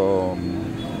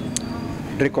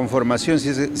 reconformación,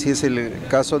 si es el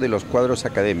caso de los cuadros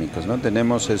académicos, ¿no?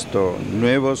 Tenemos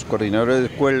nuevos coordinadores de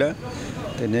escuela,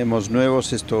 tenemos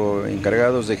nuevos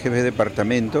encargados de jefe de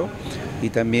departamento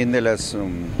y también de las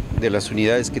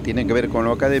unidades que tienen que ver con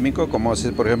lo académico, como es,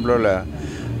 por ejemplo, la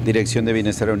Dirección de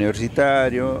Bienestar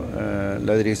Universitario,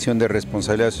 la Dirección de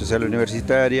Responsabilidad Social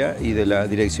Universitaria y de la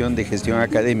Dirección de Gestión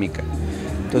Académica.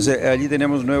 Entonces, allí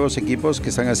tenemos nuevos equipos que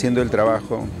están haciendo el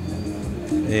trabajo,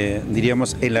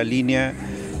 diríamos, en la línea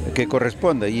que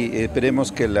corresponda, y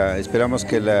esperamos que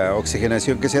la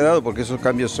oxigenación que se ha dado, porque esos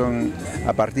cambios son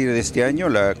a partir de este año,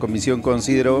 la comisión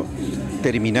consideró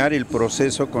terminar el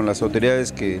proceso con las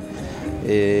autoridades que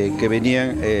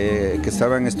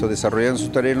estaban desarrollando su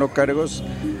tarea en los cargos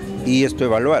y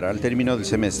evaluar al término del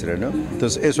semestre, ¿no?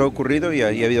 Entonces eso ha ocurrido y ha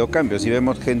habido cambios y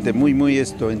vemos gente muy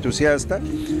entusiasta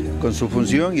con su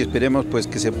función y esperemos pues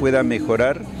que se pueda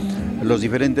mejorar los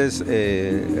diferentes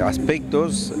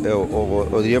aspectos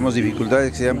o diríamos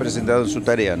dificultades que se han presentado en su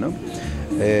tarea, ¿no?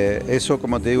 Eso,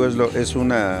 como te digo, es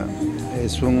un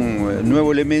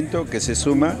nuevo elemento que se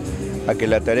suma a que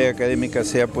la tarea académica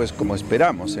sea pues como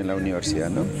esperamos en la universidad,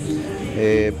 ¿no?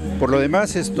 Por lo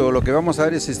demás, lo que vamos a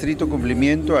dar es estricto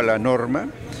cumplimiento a la norma.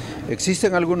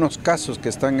 Existen algunos casos que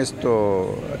están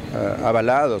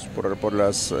avalados por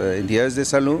las entidades de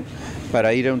salud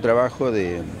para ir a un trabajo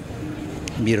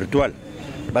virtual.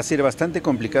 Va a ser bastante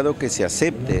complicado que se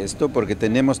acepte esto porque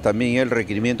tenemos también el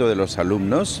requerimiento de los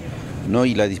alumnos ¿no?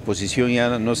 Y la disposición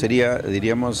ya no sería,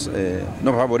 diríamos,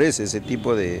 no favorece ese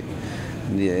tipo de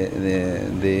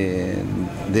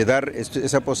dar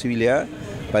esa posibilidad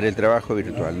para el trabajo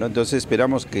virtual, ¿no? Entonces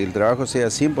esperamos que el trabajo sea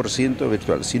 100%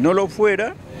 virtual. Si no lo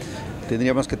fuera,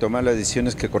 tendríamos que tomar las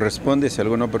decisiones que corresponden si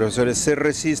algunos profesores se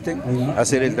resisten a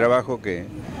hacer el trabajo que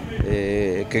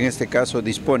en este caso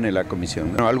dispone la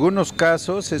comisión. En algunos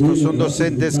casos estos son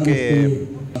docentes que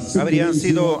habrían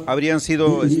sido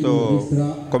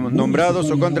como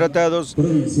nombrados o contratados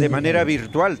de manera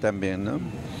virtual también, ¿no?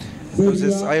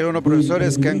 Entonces hay algunos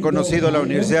profesores que han conocido la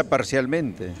universidad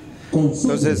parcialmente.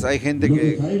 Entonces hay gente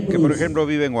que por ejemplo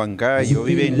vive en Huancayo,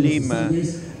 vive en Lima,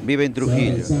 vive en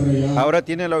Trujillo. Ahora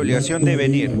tienen la obligación de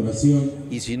venir.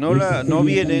 Y si no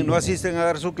vienen, no asisten a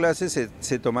dar su clase,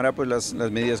 se tomará pues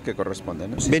las medidas que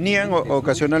corresponden, ¿no? Venían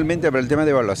ocasionalmente para el tema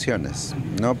de evaluaciones,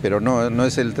 ¿no? Pero no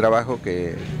es el trabajo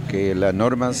que las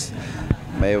normas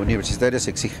universitarias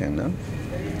exigen, ¿no?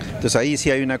 Entonces ahí sí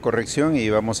hay una corrección y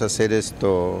vamos a hacer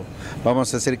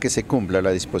que se cumpla la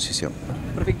disposición.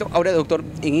 Perfecto. Ahora, doctor,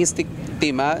 en este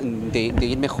tema de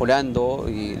ir mejorando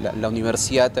la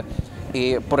universidad,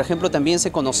 por ejemplo, también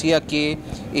se conocía que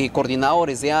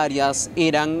coordinadores de áreas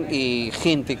eran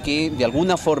gente que de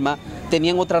alguna forma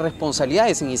tenían otras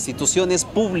responsabilidades en instituciones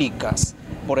públicas,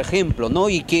 por ejemplo, ¿no?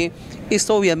 Y que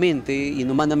esto obviamente,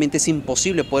 inhumanamente, es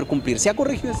imposible poder cumplir. ¿Se ha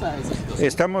corregido esa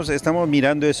situación? Estamos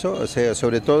mirando eso, o sea,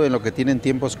 sobre todo en lo que tienen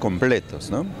tiempos completos,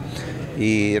 ¿no?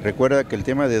 Y recuerda que el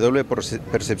tema de doble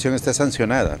percepción está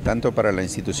sancionada, tanto para la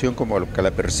institución como lo que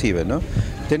la percibe, ¿no?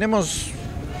 Tenemos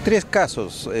 3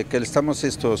 casos que le estamos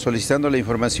solicitando la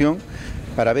información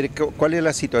para ver cuál es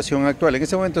la situación actual. En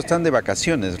este momento están de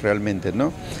vacaciones realmente,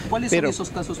 ¿no? ¿Cuáles son esos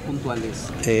casos puntuales?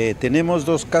 Tenemos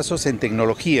 2 casos en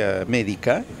tecnología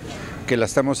médica, que la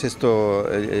estamos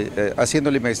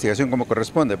haciendo la investigación como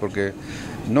corresponde, porque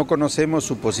no conocemos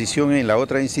su posición en la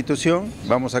otra institución.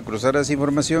 Vamos a cruzar esa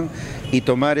información y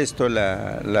tomar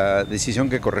la decisión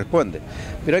que corresponde.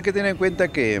 Pero hay que tener en cuenta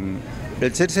que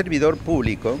el ser servidor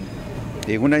público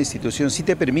en una institución sí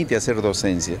te permite hacer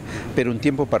docencia, pero un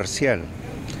tiempo parcial.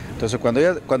 Entonces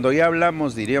cuando ya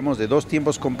hablamos, diríamos, de 2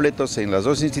 tiempos completos en las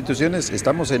 2 instituciones,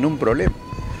 estamos en un problema.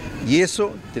 Y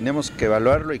eso tenemos que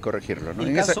evaluarlo y corregirlo, ¿no?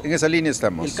 En esa línea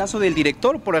estamos. El caso del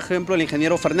director, por ejemplo, el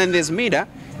ingeniero Fernández Mera,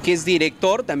 que es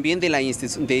director también del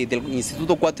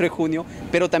Instituto 4 de Junio,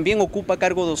 pero también ocupa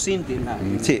cargo docente.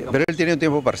 Sí, pero él tiene un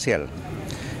tiempo parcial.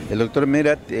 El doctor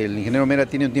Mera, el ingeniero Mera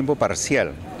tiene un tiempo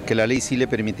parcial, que la ley sí le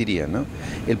permitiría, ¿no?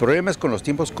 El problema es con los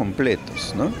tiempos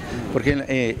completos, ¿no?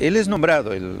 Porque él es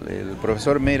nombrado, el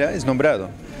profesor Mera es nombrado.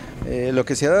 Lo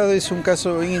que se ha dado es un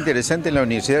caso bien interesante en la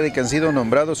universidad de que han sido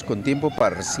nombrados con tiempo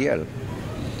parcial,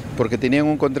 porque tenían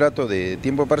un contrato de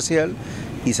tiempo parcial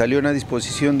y salió una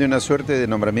disposición de una suerte de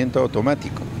nombramiento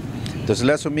automático. Entonces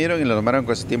la asumieron y la nombraron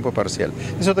con ese tiempo parcial.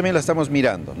 Eso también la estamos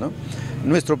mirando, ¿no?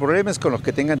 Nuestro problema es con los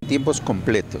que tengan tiempos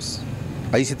completos.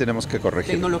 Ahí sí tenemos que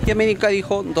corregir. Tecnología médica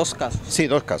dijo 2 casos. Sí,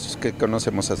 2 casos que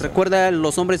conocemos hasta. ¿Recuerda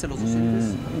los nombres de los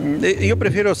docentes? Yo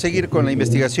prefiero seguir con la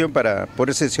investigación para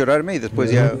poder cerciorarme y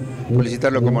después ya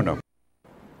publicitarlo como no.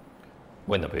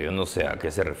 Bueno, pero yo no sé a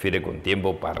qué se refiere con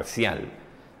tiempo parcial.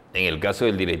 En el caso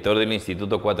del director del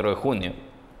Instituto 4 de Junio,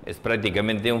 es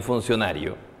prácticamente un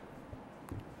funcionario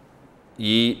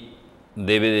y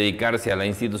debe dedicarse a la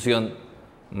institución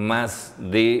más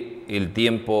del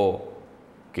tiempo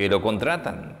que lo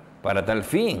contratan para tal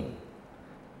fin.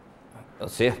 O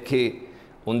sea que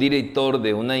un director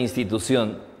de una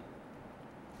institución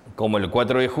como el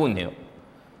 4 de junio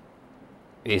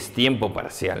es tiempo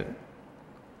parcial.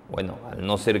 Bueno, al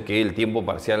no ser que el tiempo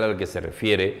parcial al que se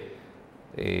refiere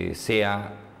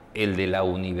sea el de la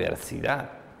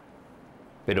universidad.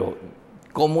 Pero,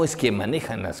 ¿cómo es que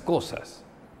manejan las cosas?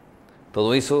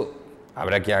 Todo eso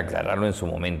habrá que aclararlo en su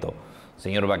momento,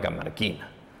 señor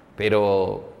Vacamarquina.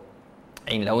 Pero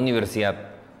en la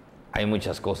universidad hay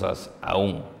muchas cosas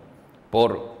aún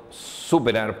por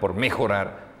superar, por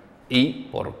mejorar y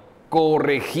por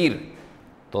corregir.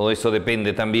 Todo eso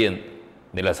depende también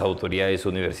de las autoridades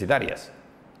universitarias,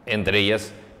 entre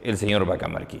ellas el señor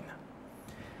Vacamarquina.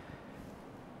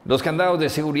 Los candados de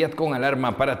seguridad con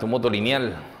alarma para tu moto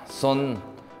lineal son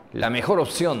la mejor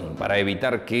opción para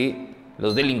evitar que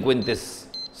los delincuentes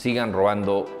sigan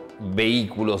robando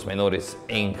vehículos menores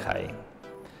en Jaén.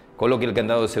 Coloque el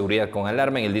candado de seguridad con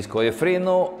alarma en el disco de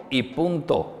freno y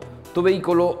punto. Tu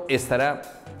vehículo estará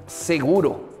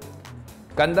seguro.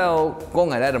 Candado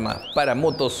con alarma para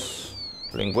motos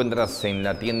lo encuentras en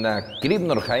la tienda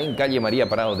Cripnor Jaén, calle María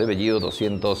Parado de Bellido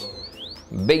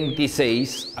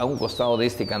 226, a un costado de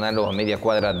este canal o a media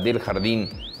cuadra del Jardín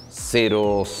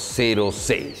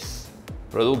 006.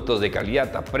 productos de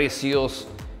calidad a precios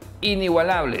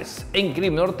inigualables. En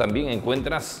Cripnor también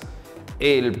encuentras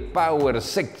el Power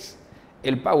Sex.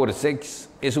 El Power Sex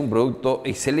es un producto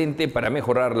excelente para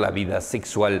mejorar la vida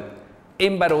sexual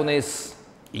en varones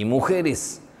y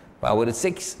mujeres. Power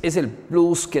Sex es el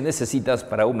plus que necesitas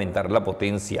para aumentar la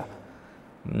potencia.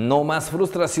 No más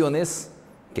frustraciones,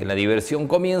 que la diversión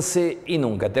comience y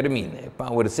nunca termine.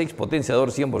 Power Sex,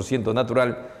 potenciador 100%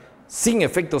 natural, sin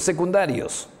efectos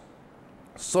secundarios.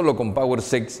 Solo con Power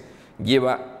Sex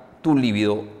lleva tu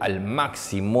libido al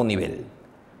máximo nivel.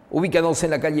 Ubícanos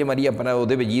en la calle María Parado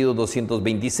de Bellido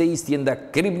 226,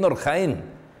 tienda Cripnor Jaén.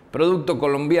 Producto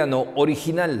colombiano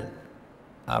original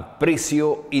a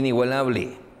precio inigualable.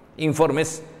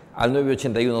 Informes al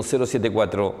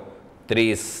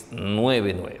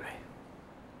 981-074-399.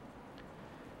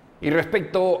 Y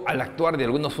respecto al actuar de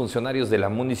algunos funcionarios de la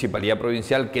municipalidad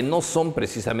provincial que no son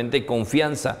precisamente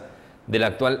confianza del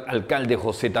actual alcalde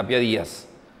José Tapia Díaz,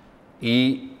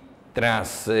 y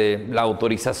tras la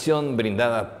autorización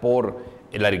brindada por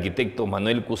el arquitecto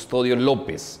Manuel Custodio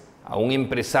López a un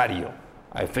empresario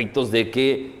a efectos de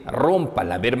que rompa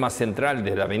la berma central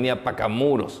de la avenida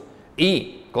Pacamuros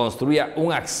y construya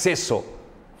un acceso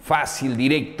fácil,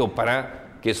 directo,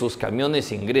 para que sus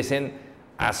camiones ingresen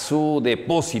a su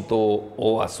depósito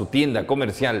o a su tienda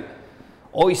comercial,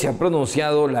 hoy se ha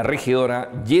pronunciado la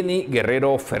regidora Jenny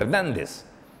Guerrero Fernández.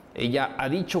 Ella ha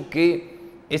dicho que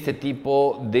este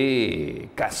tipo de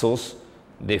casos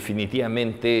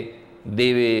definitivamente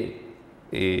debe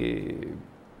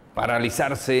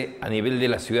paralizarse a nivel de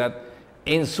la ciudad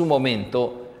en su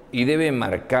momento y debe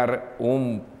marcar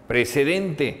un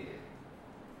precedente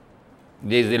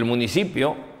desde el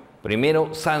municipio,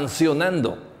 primero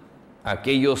sancionando a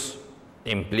aquellos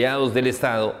empleados del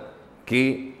Estado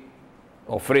que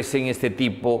ofrecen este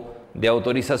tipo de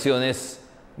autorizaciones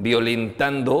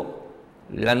violentando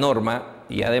la norma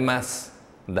y además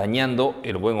dañando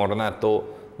el buen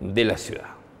ornato de la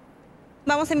ciudad.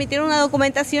 Vamos a emitir una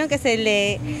documentación que se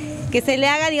le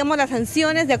haga, digamos, las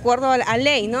sanciones de acuerdo a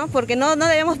ley, ¿no? Porque no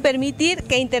debemos permitir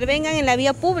que intervengan en la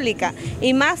vía pública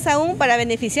y más aún para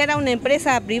beneficiar a una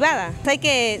empresa privada. Hay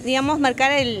que, digamos,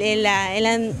 marcar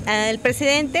el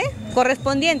precedente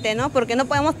correspondiente, ¿no? Porque no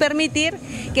podemos permitir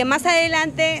que más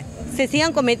adelante se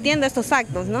sigan cometiendo estos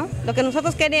actos, ¿no? Lo que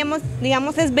nosotros queremos,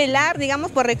 digamos, es velar,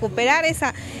 digamos, por recuperar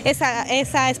ese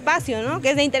espacio, ¿no?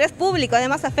 Que es de interés público,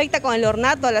 además afecta con el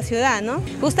ornato a la ciudad, ¿no?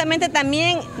 Justamente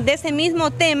también de ese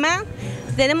mismo tema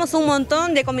tenemos un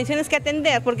montón de comisiones que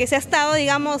atender, porque se ha estado,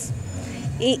 digamos,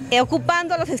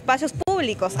 ocupando los espacios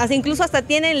públicos, incluso hasta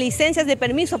tienen licencias de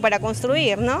permiso para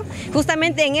construir, ¿no?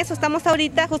 Justamente en eso estamos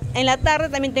ahorita. En la tarde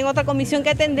también tengo otra comisión que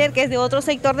atender, que es de otro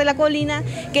sector de la colina,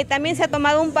 que también se ha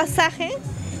tomado un pasaje,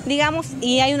 digamos,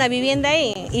 y hay una vivienda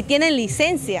ahí, y tienen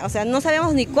licencia, o sea, no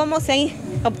sabemos ni cómo se han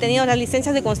obtenido las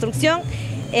licencias de construcción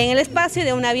en el espacio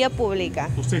de una vía pública.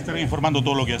 ¿Usted estará informando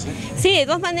todo lo que hace? Sí, de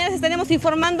todas maneras estaremos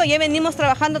informando, ya venimos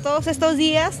trabajando todos estos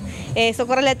días,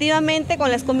 correlativamente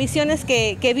con las comisiones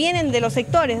que vienen de los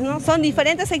sectores, ¿no? Son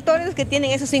diferentes sectores que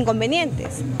tienen esos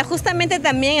inconvenientes. Justamente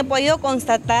también he podido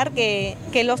constatar que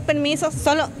los permisos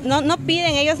no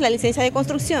piden ellos la licencia de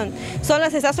construcción, solo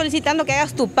se está solicitando que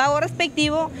hagas tu pago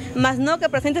respectivo, más no que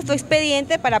presentes tu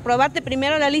expediente para aprobarte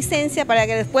primero la licencia para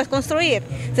que después construir.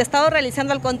 Se ha estado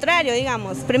realizando al contrario,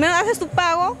 digamos. Primero haces tu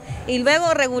pago y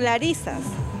luego regularizas,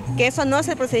 que eso no es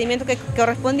el procedimiento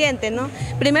correspondiente, ¿no?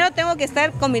 Primero tengo que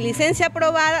estar con mi licencia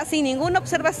aprobada sin ninguna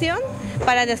observación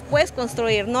para después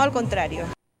construir, no al contrario.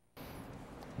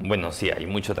 Bueno, sí, hay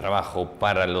mucho trabajo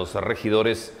para los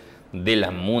regidores de la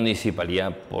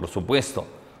municipalidad, por supuesto,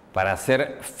 para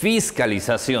hacer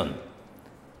fiscalización,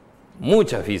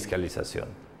 mucha fiscalización,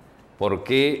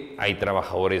 porque hay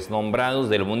trabajadores nombrados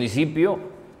del municipio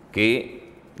que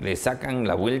le sacan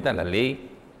la vuelta a la ley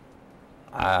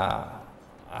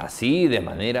así de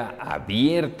manera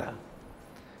abierta.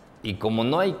 Y como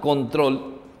no hay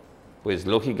control, pues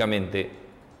lógicamente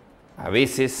a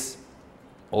veces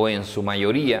o en su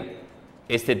mayoría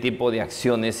este tipo de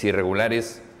acciones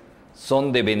irregulares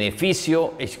son de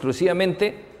beneficio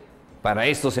exclusivamente para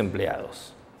estos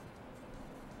empleados.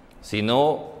 Si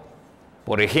no,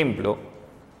 por ejemplo,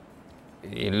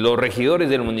 los regidores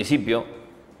del municipio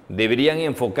deberían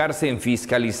enfocarse en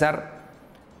fiscalizar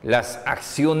las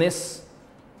acciones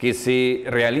que se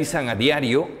realizan a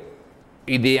diario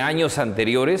y de años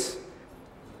anteriores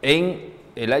en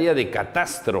el área de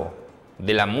catastro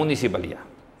de la municipalidad,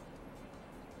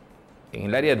 en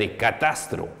el área de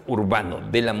catastro urbano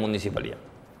de la municipalidad,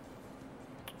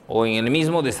 o en el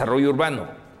mismo desarrollo urbano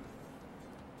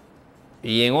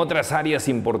y en otras áreas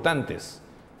importantes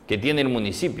que tiene el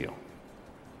municipio.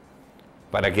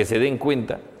 para que se den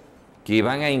cuenta que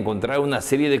van a encontrar una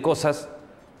serie de cosas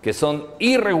que son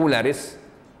irregulares,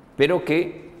 pero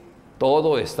que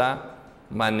todo está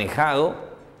manejado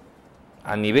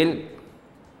a nivel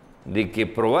de que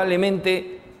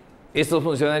probablemente estos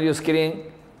funcionarios creen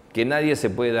que nadie se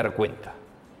puede dar cuenta.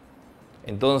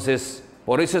 Entonces,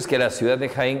 por eso es que la ciudad de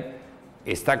Jaén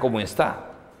está como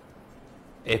está.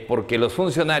 Es porque los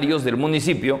funcionarios del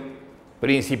municipio,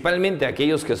 principalmente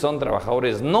aquellos que son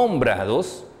trabajadores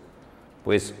nombrados,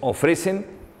 pues ofrecen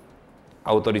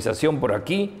autorización por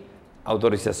aquí,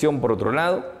 autorización por otro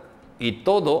lado, y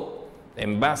todo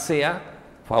en base a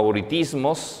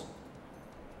favoritismos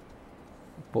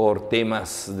por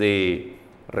temas de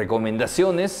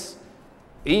recomendaciones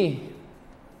y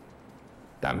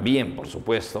también, por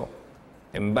supuesto,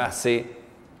 en base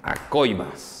a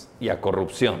coimas y a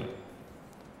corrupción.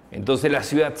 Entonces la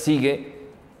ciudad sigue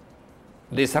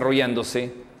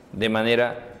desarrollándose de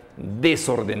manera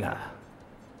desordenada.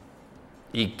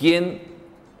 ¿Y quién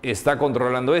está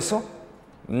controlando eso?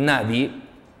 Nadie,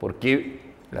 porque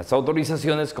las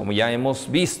autorizaciones, como ya hemos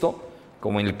visto,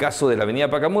 como en el caso de la avenida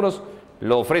Pacamuros,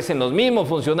 lo ofrecen los mismos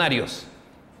funcionarios,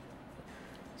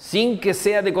 sin que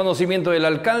sea de conocimiento del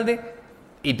alcalde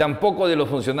y tampoco de los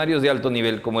funcionarios de alto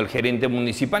nivel, como el gerente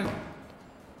municipal.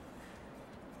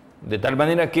 De tal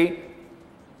manera que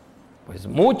pues,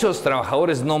 muchos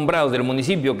trabajadores nombrados del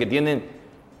municipio que tienen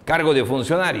cargo de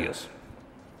funcionarios,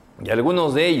 y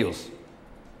algunos de ellos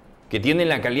que tienen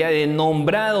la calidad de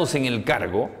nombrados en el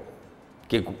cargo,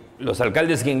 que los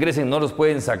alcaldes que ingresen no los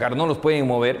pueden sacar, no los pueden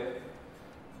mover,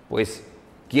 pues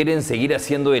quieren seguir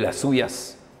haciendo de las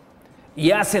suyas,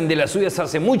 y hacen de las suyas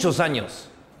hace muchos años.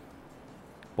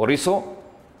 Por eso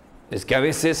es que a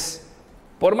veces,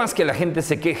 por más que la gente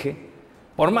se queje,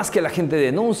 por más que la gente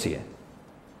denuncie,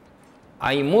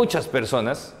 hay muchas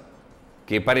personas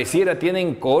que pareciera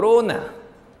tienen corona,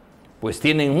 pues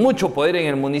tienen mucho poder en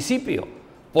el municipio.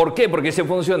 ¿Por qué? Porque ese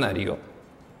funcionario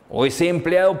o ese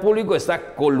empleado público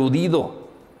está coludido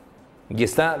y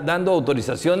está dando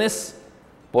autorizaciones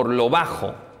por lo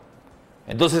bajo.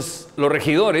 Entonces, los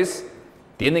regidores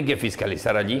tienen que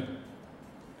fiscalizar allí.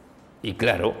 Y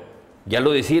claro, ya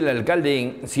lo decía el alcalde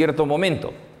en cierto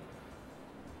momento,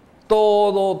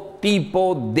 todo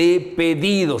tipo de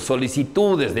pedidos,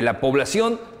 solicitudes de la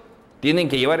población tienen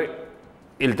que llevar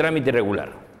el trámite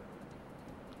regular.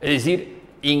 Es decir,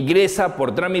 ingresa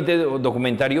por trámite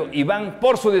documentario y van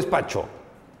por su despacho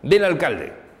del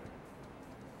alcalde.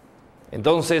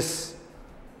 Entonces,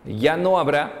 ya no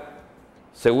habrá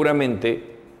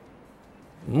seguramente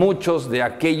muchos de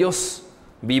aquellos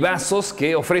vivazos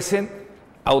que ofrecen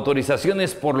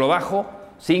autorizaciones por lo bajo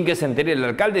sin que se entere el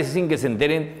alcalde y sin que se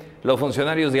enteren los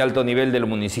funcionarios de alto nivel del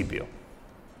municipio.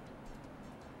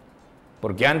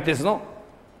 Porque antes no,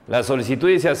 las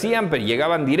solicitudes se hacían, pero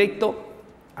llegaban directo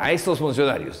a estos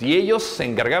funcionarios y ellos se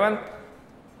encargaban,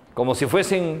 como si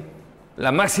fuesen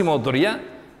la máxima autoridad,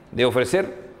 de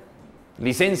ofrecer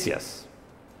licencias,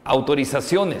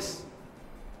 autorizaciones,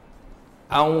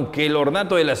 aunque el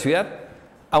ornato de la ciudad,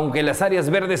 aunque las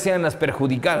áreas verdes sean las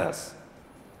perjudicadas.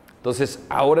 Entonces,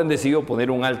 ahora han decidido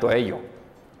poner un alto a ello.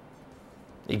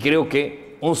 Y creo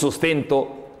que un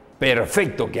sustento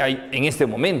perfecto que hay en este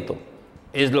momento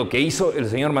es lo que hizo el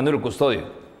señor Manuel Custodio.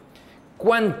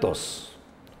 ¿Cuántos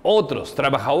otros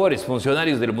trabajadores,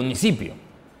 funcionarios del municipio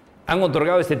han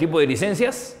otorgado este tipo de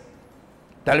licencias?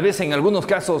 Tal vez en algunos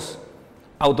casos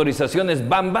autorizaciones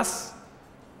bambas,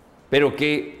 pero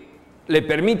que le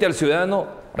permite al ciudadano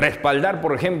respaldar,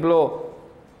 por ejemplo,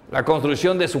 la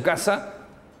construcción de su casa,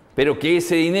 pero que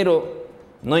ese dinero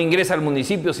no ingresa al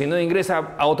municipio, sino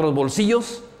ingresa a otros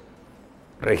bolsillos.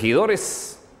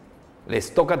 Regidores,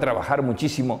 les toca trabajar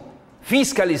muchísimo,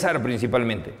 fiscalizar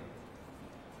principalmente,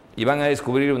 y van a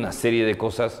descubrir una serie de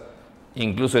cosas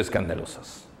incluso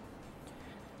escandalosas.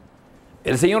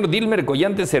 El señor Dilmer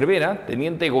Collante Cervera,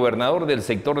 teniente gobernador del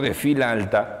sector de Fila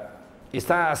Alta,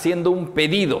 está haciendo un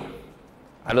pedido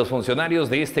a los funcionarios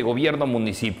de este gobierno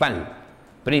municipal,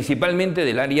 principalmente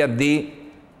del área de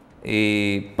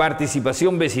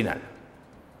participación vecinal.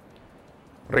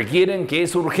 Requieren que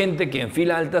es urgente que en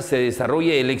Fila Alta se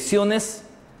desarrolle elecciones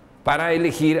para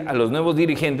elegir a los nuevos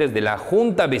dirigentes de la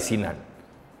Junta Vecinal,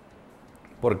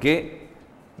 porque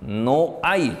no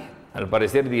hay, al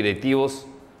parecer, directivos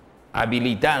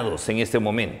habilitados en este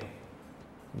momento.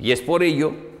 Y es por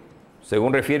ello,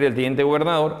 según refiere el teniente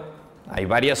gobernador, hay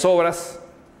varias obras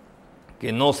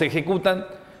que no se ejecutan,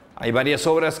 hay varias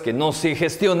obras que no se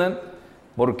gestionan,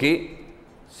 porque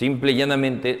simple y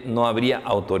llanamente no habría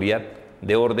autoridad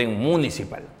de orden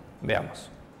municipal. Veamos.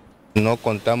 No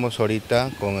contamos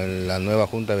ahorita con la nueva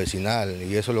junta vecinal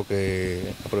y eso es lo que,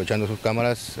 aprovechando sus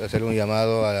cámaras, hacer un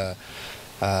llamado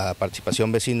a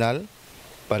participación vecinal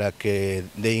para que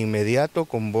de inmediato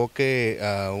convoque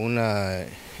a una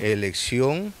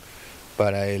elección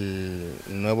para el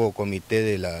nuevo comité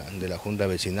de la junta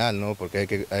vecinal, ¿no?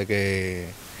 Porque hay que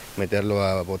meterlo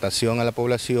a votación a la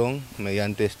población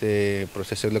mediante este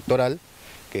proceso electoral,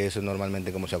 que eso es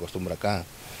normalmente como se acostumbra acá.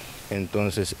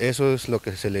 Entonces eso es lo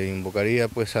que se le invocaría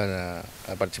pues a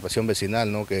la participación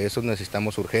vecinal, ¿no? Que eso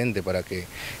necesitamos urgente para que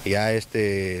ya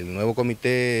el nuevo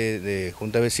comité de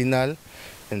junta vecinal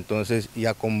entonces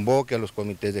ya convoque a los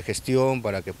comités de gestión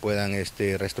para que puedan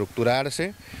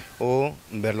reestructurarse o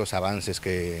ver los avances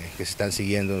que se están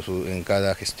siguiendo en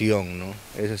cada gestión, ¿no?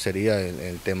 Ese sería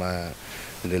el tema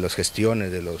de las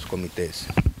gestiones de los comités.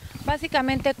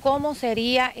 Básicamente, ¿cómo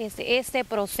sería este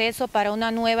proceso para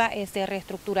una nueva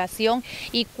reestructuración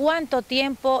y cuánto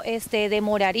tiempo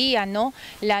demoraría, ¿no?,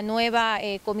 la nueva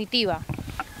comitiva?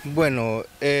 Bueno,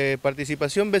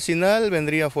 participación vecinal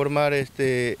vendría a formar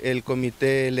el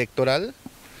comité electoral,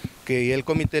 que el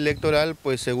comité electoral,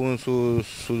 pues según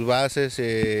sus bases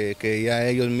que ya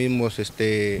ellos mismos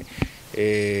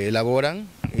elaboran,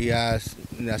 ya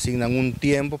asignan un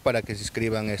tiempo para que se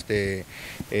inscriban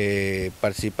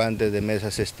participantes de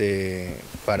mesas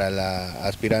para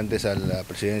aspirantes a la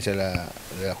presidencia de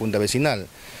la Junta Vecinal.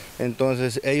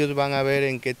 Entonces ellos van a ver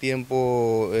en qué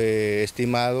tiempo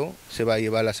estimado se va a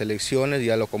llevar las elecciones,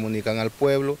 ya lo comunican al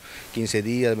pueblo, 15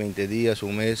 días, 20 días,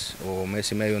 un mes o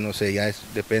mes y medio, no sé, ya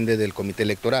depende del comité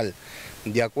electoral.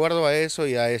 De acuerdo a eso,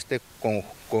 ya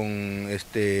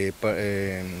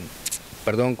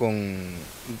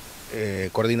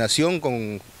coordinación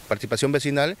con participación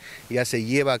vecinal, ya se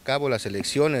lleva a cabo las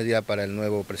elecciones ya para el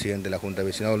nuevo presidente de la Junta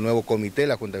Vecinal, el nuevo comité de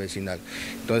la Junta Vecinal.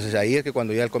 Entonces ahí es que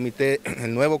cuando ya el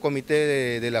nuevo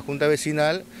comité de la Junta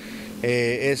Vecinal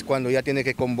es cuando ya tiene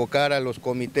que convocar a los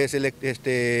comités, de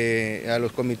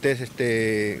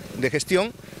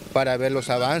gestión para ver los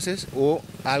avances o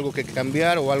algo que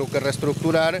cambiar o algo que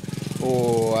reestructurar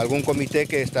o algún comité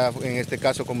que está, en este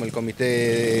caso como el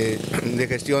comité de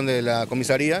gestión de la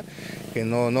comisaría, que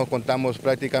no contamos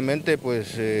prácticamente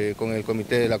pues con el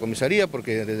comité de la comisaría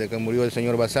porque desde que murió el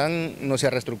señor Bazán no se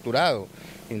ha reestructurado.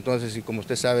 Entonces, y como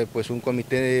usted sabe, pues un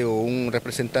comité o un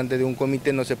representante de un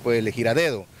comité no se puede elegir a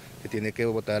dedo, que tiene que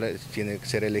votar, tiene que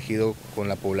ser elegido con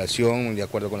la población, de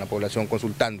acuerdo con la población,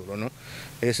 consultándolo, ¿no?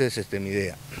 Esa es mi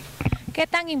idea. ¿Qué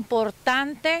tan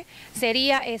importante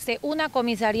sería una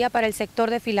comisaría para el sector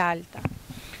de Fila Alta?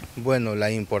 Bueno,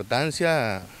 la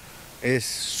importancia es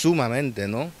sumamente,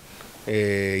 ¿no?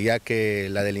 Ya que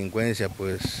la delincuencia,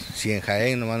 pues si en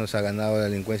Jaén nomás nos ha ganado la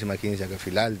delincuencia, imagínense acá a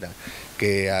Fila Alta,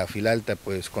 que a Fila Alta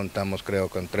pues contamos creo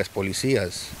con 3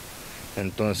 policías,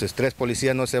 entonces 3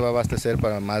 policías no se va a abastecer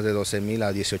para más de 12.000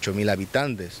 a 18.000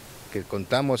 habitantes que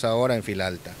contamos ahora en Fila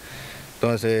Alta.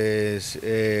 Entonces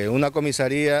una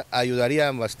comisaría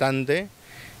ayudaría bastante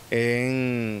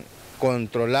en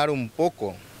controlar un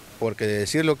poco, porque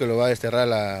decirlo que lo va a desterrar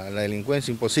la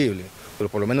delincuencia imposible, pero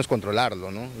por lo menos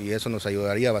controlarlo, ¿no? Y eso nos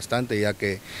ayudaría bastante, ya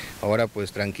que ahora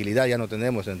pues tranquilidad ya no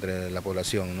tenemos entre la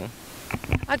población, ¿no?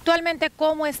 Actualmente,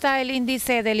 ¿cómo está el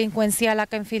índice delincuencial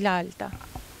acá en Fila Alta?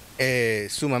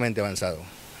 Sumamente avanzado,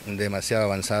 demasiado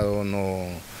avanzado,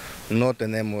 no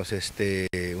tenemos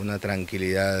una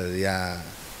tranquilidad ya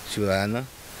ciudadana,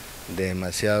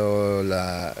 demasiado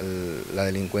la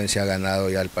delincuencia ha ganado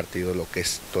ya el partido, lo que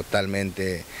es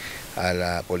totalmente a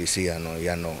la policía, ¿no?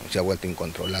 Ya no, se ha vuelto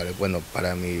incontrolable. Bueno,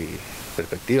 para mi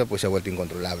perspectiva, pues se ha vuelto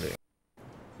incontrolable.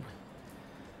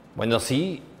 Bueno,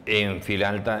 sí, en Fila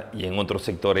Alta y en otros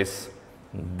sectores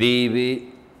debe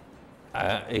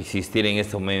existir en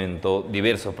este momento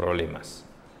diversos problemas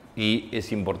y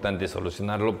es importante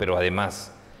solucionarlo, pero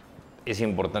además es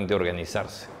importante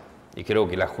organizarse y creo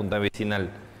que la Junta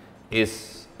Vecinal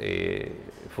es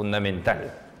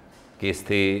fundamental que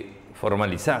esté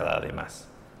formalizada además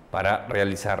para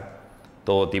realizar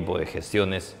todo tipo de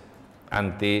gestiones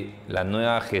ante la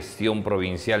nueva gestión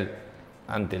provincial,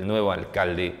 ante el nuevo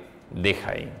alcalde de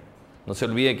Jaén. No se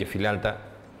olvide que Fila Alta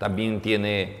también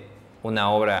tiene una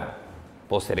obra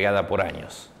postergada por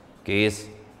años, que es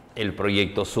el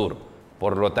Proyecto Sur.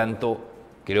 Por lo tanto,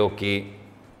 creo que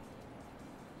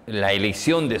la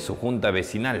elección de su Junta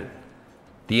Vecinal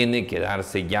tiene que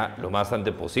darse ya lo más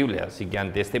antes posible. Así que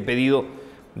ante este pedido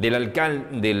del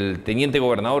alcalde, del teniente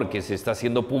gobernador que se está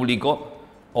haciendo público,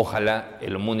 ojalá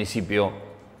el municipio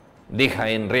de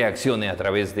Jaén reaccione a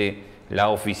través de la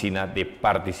Oficina de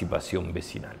Participación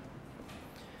Vecinal.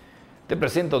 Te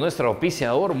presento nuestro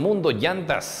auspiciador Mundo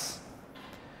Llantas.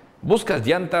 ¿Buscas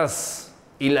llantas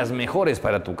y las mejores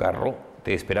para tu carro,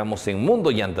 te esperamos en Mundo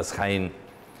Llantas Jaén.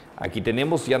 Aquí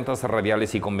tenemos llantas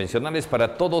radiales y convencionales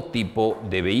para todo tipo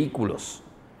de vehículos.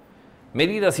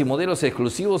 Medidas y modelos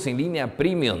exclusivos en línea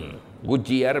Premium: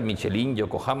 Goodyear, Michelin,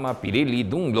 Yokohama, Pirelli,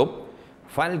 Dunlop,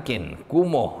 Falken,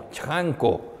 Kumho,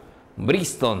 Chanco,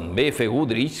 Bridgestone, BF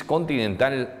Goodrich,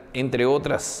 Continental, entre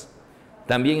otras.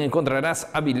 También encontrarás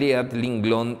Avilead,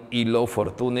 Linglong, Hilo,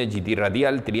 Fortune, GT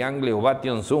Radial, Triangle,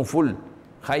 Ovation, Sunfull,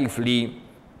 Highfly,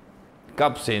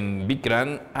 Capsen,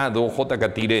 Vicran, Ado,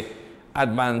 JK Tire,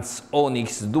 Advance,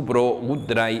 Onyx, Dupro,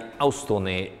 Woodry,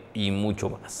 Austone y mucho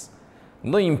más.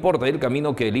 No importa el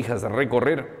camino que elijas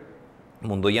recorrer,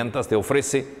 Mundo Llantas te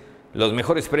ofrece los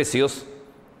mejores precios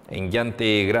en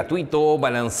llante gratuito,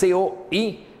 balanceo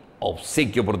y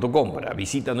obsequio por tu compra.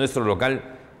 Visita nuestro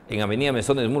local en Avenida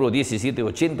Mesones Muro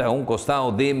 1780, a un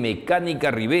costado de Mecánica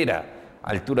Rivera,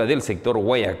 altura del sector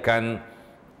Guayacán,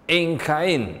 en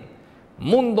Jaén.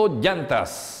 Mundo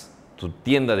Llantas, tu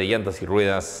tienda de llantas y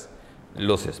ruedas,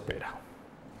 los espera.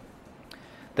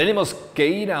 Tenemos que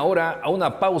ir ahora a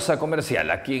una pausa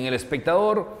comercial aquí en El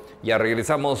Espectador. Ya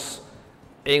regresamos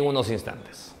en unos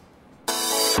instantes.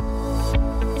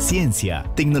 Ciencia,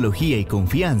 tecnología y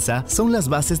confianza son las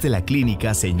bases de la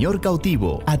clínica Señor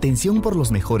Cautivo. Atención por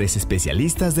los mejores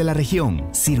especialistas de la región.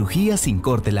 Cirugía sin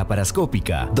corte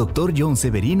laparoscópica. Dr. John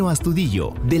Severino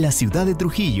Astudillo, de la ciudad de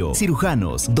Trujillo.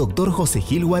 Cirujanos: Dr. José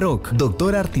Gil Guaroc,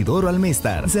 Dr. Artidoro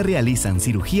Almestar. Se realizan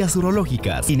cirugías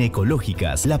urológicas,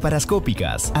 ginecológicas,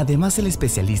 laparoscópicas. Además, el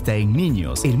especialista en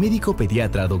niños, el médico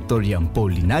pediatra Dr.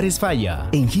 Jean-Paul Linares Falla.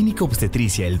 En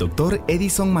ginecobstetricia, el Dr.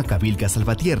 Edison Macavilca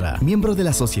Salvatierra, miembro de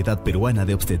la Sociedad Peruana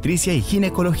de Obstetricia y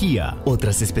Ginecología.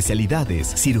 Otras especialidades: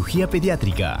 cirugía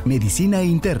pediátrica, medicina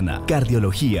interna,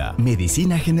 cardiología,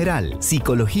 medicina general,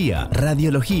 psicología,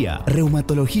 radiología,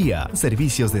 reumatología,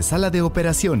 servicios de sala de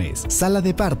operaciones, sala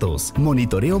de partos,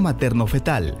 monitoreo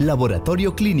materno-fetal,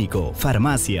 laboratorio clínico,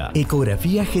 farmacia,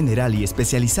 ecografía general y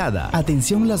especializada.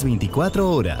 Atención las 24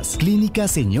 horas. Clínica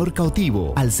Señor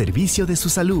Cautivo, al servicio de su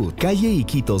salud. Calle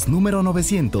Iquitos número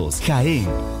 900, Jaén.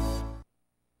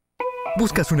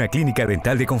 ¿Buscas una clínica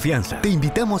dental de confianza? Te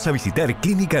invitamos a visitar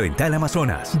Clínica Dental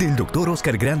Amazonas, del Dr.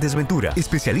 Oscar Grandes Ventura,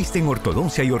 especialista en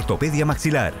ortodoncia y ortopedia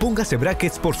maxilar. Póngase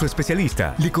brackets por su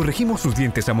especialista. Le corregimos sus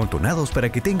dientes amontonados para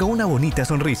que tenga una bonita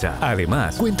sonrisa.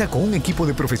 Además, cuenta con un equipo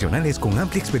de profesionales con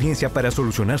amplia experiencia para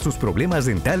solucionar sus problemas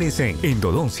dentales en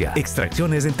endodoncia,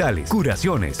 extracciones dentales,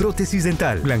 curaciones, prótesis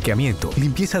dental, blanqueamiento,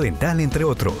 limpieza dental, entre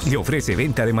otros. Le ofrece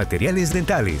venta de materiales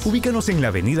dentales. Ubícanos en la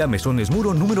avenida Mesones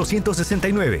Muro número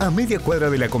 169, a media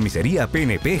cuadra de la comisaría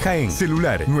PNP Jaén.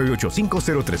 Celular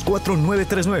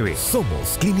 985-034-939.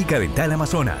 Somos Clínica Dental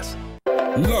Amazonas.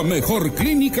 La mejor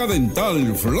clínica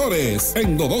dental, Flores.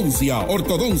 Endodoncia,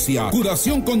 ortodoncia,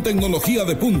 curación con tecnología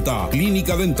de punta.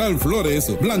 Clínica Dental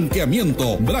Flores,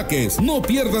 blanqueamiento, braques. No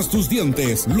pierdas tus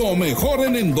dientes. Lo mejor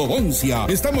en endodoncia.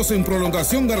 Estamos en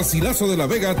Prolongación Garcilaso de la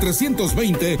Vega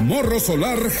 320, Morro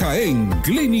Solar, Jaén.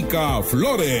 Clínica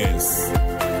Flores.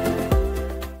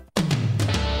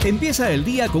 Empieza el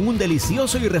día con un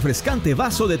delicioso y refrescante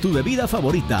vaso de tu bebida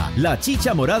favorita, la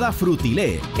chicha morada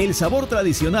Frutilé, el sabor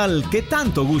tradicional que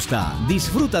tanto gusta.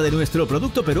 Disfruta de nuestro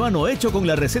producto peruano hecho con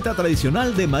la receta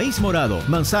tradicional de maíz morado,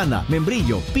 manzana,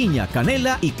 membrillo, piña,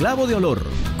 canela y clavo de olor.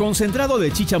 Concentrado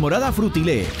de chicha morada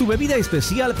Frutilé, tu bebida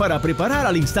especial para preparar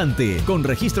al instante, con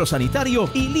registro sanitario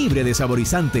y libre de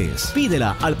saborizantes.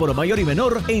 Pídela al por mayor y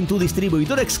menor en tu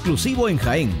distribuidor exclusivo en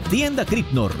Jaén. Tienda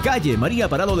Cripnor, calle María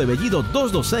Parado de Bellido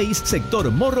 226,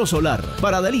 sector Morro Solar.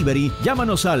 Para delivery,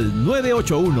 llámanos al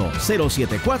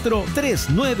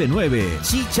 981-074-399.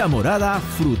 Chicha morada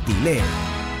Frutilé.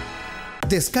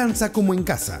 Descansa como en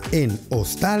casa en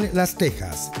Hostal Las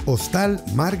Tejas, Hostal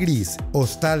Mar Gris,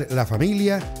 Hostal La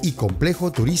Familia y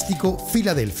Complejo Turístico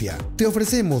Filadelfia. Te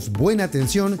ofrecemos buena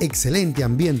atención, excelente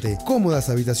ambiente, cómodas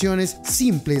habitaciones,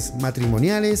 simples,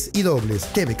 matrimoniales y dobles,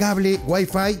 TV cable,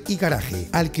 wifi y garaje,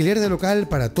 alquiler de local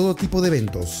para todo tipo de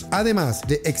eventos, además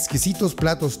de exquisitos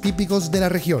platos típicos de la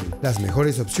región. Las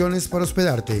mejores opciones para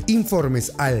hospedarte.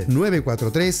 Informes al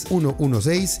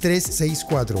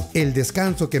 943-116-364. El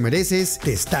descanso que mereces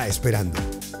te está esperando.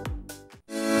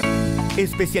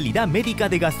 Especialidad médica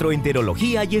de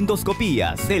gastroenterología y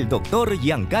endoscopías del Dr.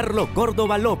 Giancarlo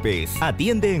Córdoba López.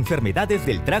 Atiende enfermedades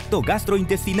del tracto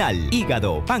gastrointestinal,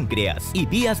 hígado, páncreas y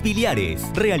vías biliares.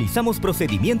 Realizamos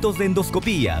procedimientos de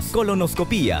endoscopías,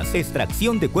 colonoscopías,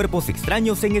 extracción de cuerpos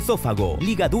extraños en esófago,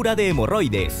 ligadura de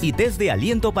hemorroides y test de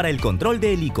aliento para el control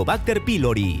de Helicobacter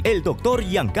pylori. El Dr.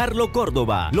 Giancarlo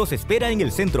Córdoba los espera en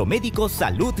el Centro Médico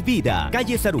Salud Vida,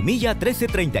 calle Zarumilla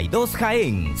 1332,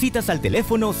 Jaén. Citas al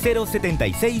teléfono 070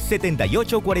 76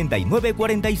 78 49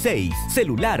 46.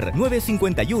 Celular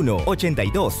 951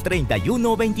 82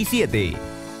 31 27.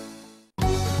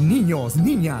 Niños,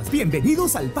 niñas,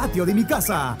 bienvenidos al patio de mi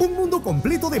casa. Un mundo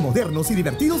completo de modernos y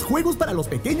divertidos juegos para los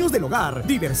pequeños del hogar.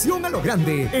 Diversión a lo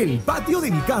grande. El patio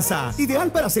de mi casa.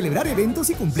 Ideal para celebrar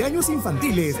eventos y cumpleaños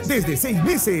infantiles. Desde 6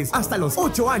 meses hasta los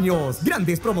 8 años.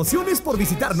 Grandes promociones por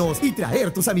visitarnos y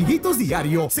traer tus amiguitos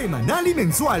diario, semanal y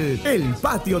mensual. El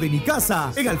patio de mi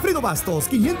casa. En Alfredo Bastos,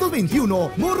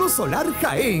 521, Morro Solar,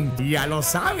 Jaén. Ya lo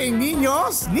saben,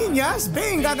 niños, niñas,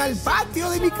 vengan al patio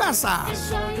de mi casa.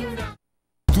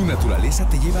 Tu naturaleza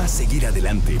te lleva a seguir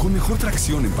adelante, con mejor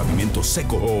tracción en pavimento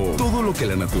seco o todo lo que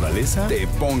la naturaleza te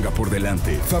ponga por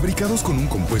delante. Fabricados con un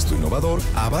compuesto innovador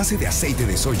a base de aceite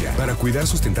de soya para cuidar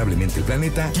sustentablemente el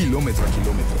planeta kilómetro a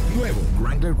kilómetro. Nuevo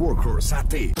Wrangler Workhorse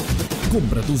AT.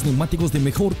 Compra tus neumáticos de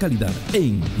mejor calidad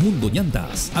en Mundo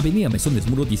Llantas, Avenida Mesones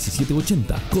Muro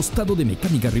 1780, costado de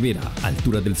Mecánica Rivera,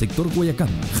 altura del sector Guayacán,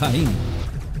 Jaén.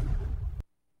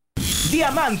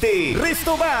 Diamante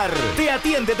Resto Bar te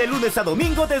atiende de lunes a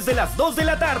domingo desde las 2 de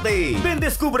la tarde. Ven,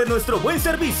 descubre nuestro buen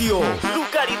servicio.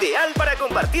 Lugar ideal para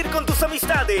compartir con tus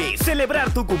amistades,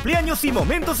 celebrar tu cumpleaños y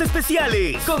momentos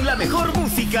especiales con la mejor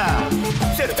música.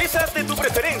 Cervezas de tu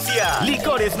preferencia,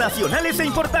 licores nacionales e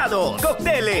importados,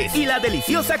 cócteles y la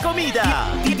deliciosa comida.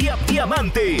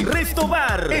 Diamante Resto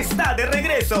Bar está de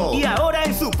regreso y ahora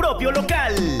en su propio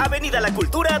local. Avenida La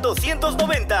Cultura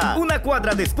 290, una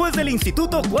cuadra después del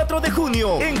Instituto 4 de Junio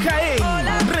en Jaén.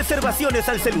 Reservaciones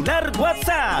al celular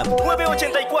WhatsApp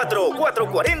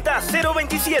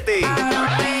 984-440-027.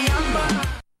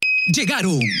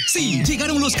 Llegaron, sí,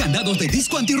 llegaron los candados de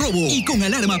disco antirrobo y con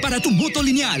alarma para tu moto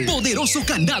lineal. Poderoso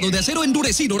candado de acero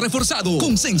endurecido reforzado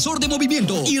con sensor de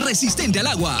movimiento y resistente al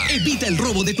agua. Evita el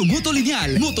robo de tu moto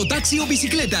lineal, mototaxi o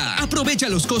bicicleta. Aprovecha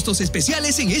los costos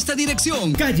especiales en esta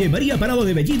dirección. Calle María Parado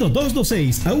de Bellido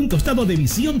 226, a un costado de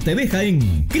Edición TV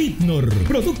Jaén. Critnor,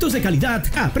 productos de calidad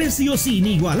a precios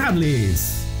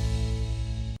inigualables.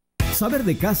 Saber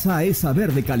de casa es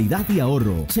saber de calidad y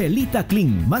ahorro. Chelita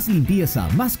Clean, más limpieza,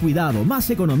 más cuidado, más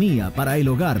economía para el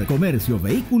hogar, comercio,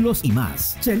 vehículos y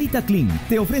más. Chelita Clean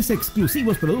te ofrece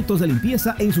exclusivos productos de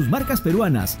limpieza en sus marcas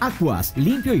peruanas, Aquas,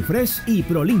 Limpio y Fresh y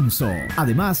Prolinso.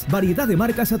 Además, variedad de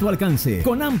marcas a tu alcance,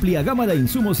 con amplia gama de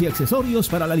insumos y accesorios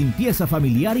para la limpieza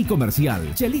familiar y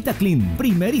comercial. Chelita Clean,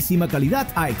 primerísima calidad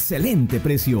a excelente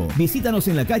precio. Visítanos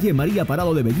en la calle María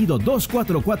Parado de Bellido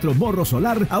 244 Morro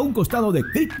Solar, a un costado de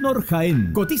Critnor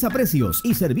Jaén. Cotiza precios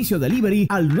y servicio delivery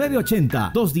al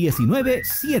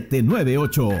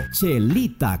 980-219-798.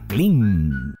 Chelita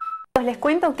Clean. Les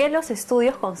cuento que los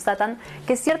estudios constatan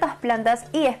que ciertas plantas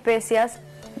y especias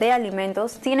de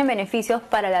alimentos tienen beneficios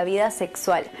para la vida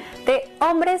sexual de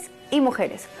hombres y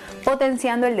mujeres,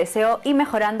 potenciando el deseo y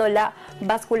mejorando la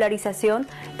vascularización.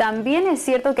 También es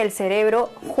cierto que el cerebro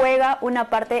juega una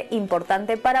parte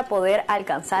importante para poder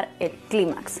alcanzar el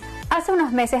clímax. Hace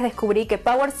unos meses descubrí que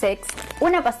Power Sex,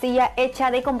 una pastilla hecha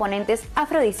de componentes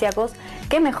afrodisíacos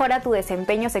que mejora tu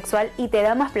desempeño sexual y te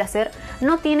da más placer,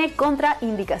 no tiene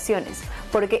contraindicaciones,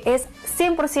 porque es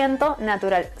 100%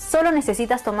 natural. Solo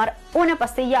necesitas tomar una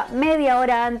pastilla media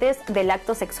hora antes del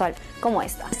acto sexual, como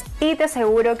esta. Y te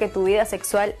aseguro que tu vida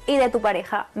sexual y de tu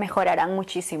pareja mejorarán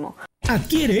muchísimo.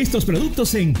 Adquiere estos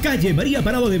productos en calle María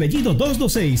Parado de Bellido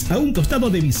 226, a un costado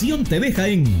de Visión TV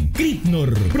Jaén.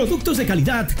 Critnor, productos de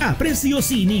calidad a precios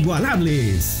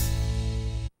inigualables.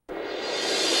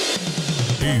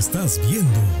 Estás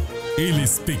viendo El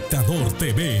Espectador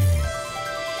TV,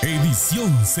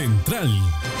 edición central.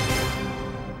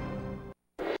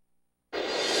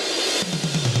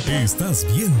 Estás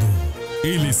viendo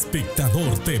El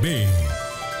Espectador TV,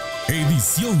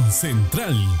 edición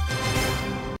central.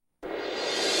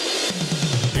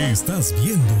 Estás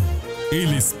viendo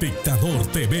El Espectador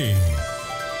TV,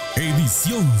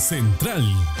 edición central.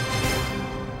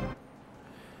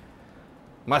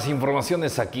 Más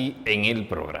informaciones aquí en el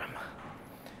programa.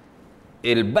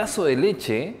 El vaso de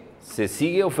leche se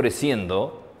sigue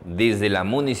ofreciendo desde las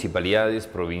municipalidades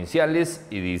provinciales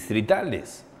y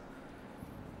distritales.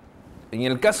 En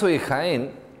el caso de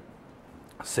Jaén,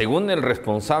 según el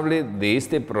responsable de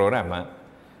este programa,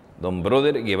 don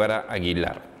Brother Guevara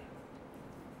Aguilar,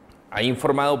 ha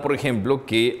informado, por ejemplo,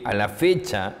 que a la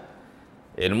fecha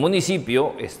el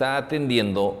municipio está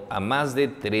atendiendo a más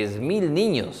de 3.000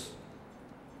 niños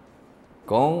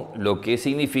con lo que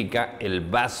significa el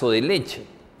vaso de leche.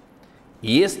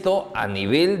 Y esto a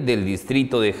nivel del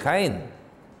distrito de Jaén.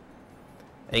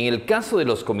 En el caso de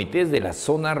los comités de la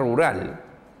zona rural,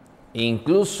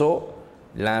 incluso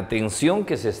la atención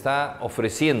que se está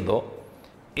ofreciendo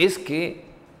es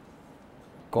que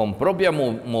con propia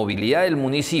movilidad del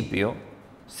municipio,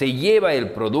 se lleva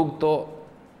el producto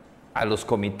a los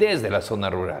comités de la zona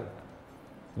rural.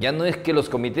 Ya no es que los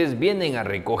comités vienen a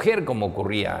recoger como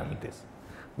ocurría antes.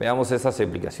 Veamos esas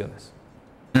explicaciones.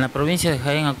 En la provincia de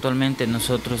Jaén actualmente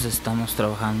nosotros estamos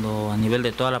trabajando a nivel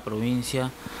de toda la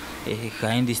provincia,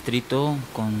 Jaén Distrito,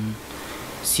 con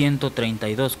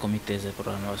 132 comités de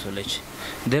programa Vaso de Leche,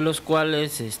 de los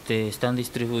cuales están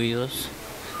distribuidos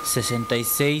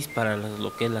 66 para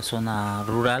lo que es la zona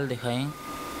rural de Jaén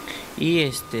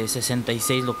y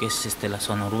 66 lo que es la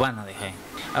zona urbana de Jaén.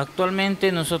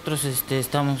 Actualmente nosotros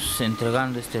estamos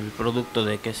entregando el producto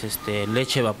de que es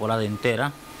leche evaporada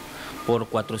entera por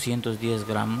 410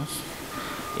 gramos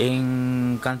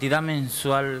en cantidad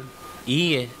mensual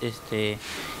y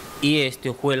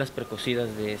hojuelas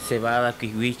precocidas de cebada,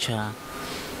 kiwicha,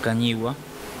 cañigua.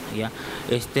 ¿Ya?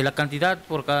 La cantidad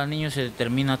por cada niño se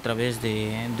determina a través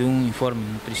de un informe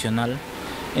nutricional,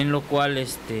 en lo cual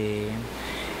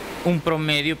un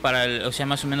promedio para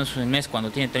más o menos un mes, cuando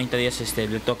tiene 30 días,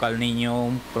 le toca al niño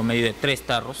un promedio de 3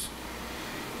 tarros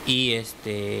y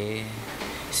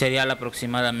sería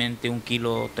aproximadamente 1,3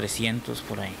 kg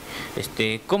por ahí.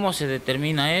 ¿Cómo se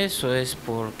determina eso? Es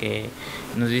porque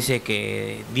nos dice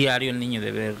que diario el niño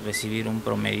debe recibir un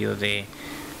promedio de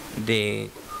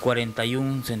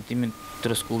 41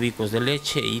 centímetros cúbicos de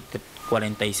leche y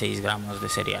 46 gramos de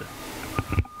cereal.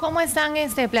 ¿Cómo están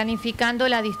planificando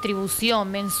la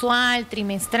distribución? ¿Mensual,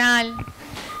 trimestral?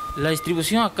 La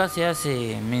distribución acá se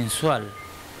hace mensual.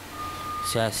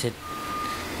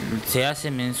 Se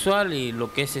hace mensual y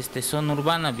lo que es zona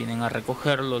urbana vienen a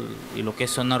recogerlo y lo que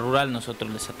es zona rural nosotros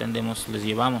les atendemos, les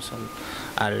llevamos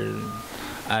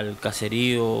al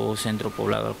caserío o centro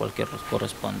poblado al cual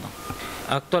corresponda.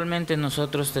 Actualmente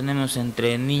nosotros tenemos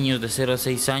entre niños de 0 a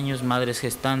 6 años, madres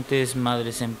gestantes,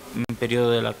 madres en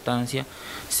periodo de lactancia,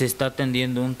 se está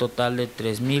atendiendo un total de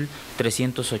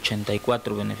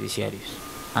 3.384 beneficiarios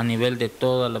a nivel de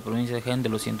toda la provincia de Jaén de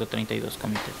los 132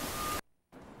 comités.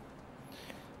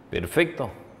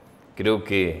 Perfecto. Creo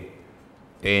que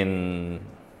en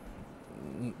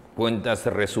cuentas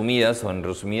resumidas o en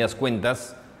resumidas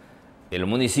cuentas, el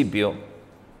municipio,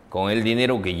 con el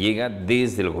dinero que llega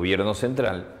desde el gobierno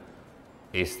central,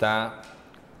 está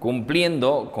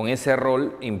cumpliendo con ese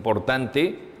rol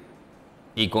importante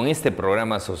y con este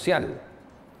programa social.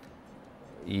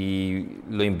 Y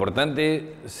lo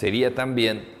importante sería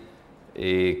también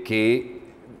que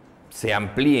se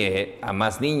amplíe a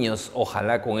más niños,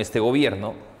 ojalá con este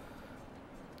gobierno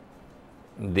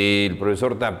del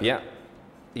profesor Tapia,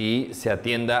 y se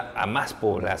atienda a más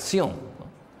población, ¿no?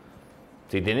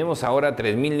 Si tenemos ahora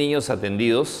 3.000 niños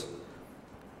atendidos,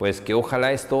 pues que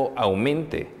ojalá esto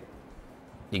aumente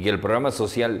y que el programa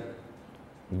social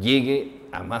llegue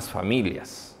a más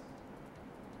familias.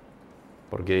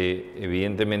 Porque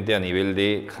evidentemente a nivel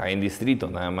de Jaén Distrito,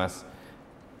 nada más,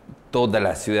 toda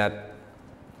la ciudad,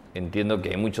 entiendo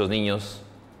que hay muchos niños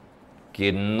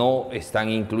que no están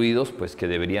incluidos, pues que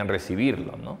deberían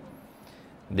recibirlo, ¿no?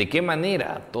 ¿De qué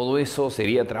manera? Todo eso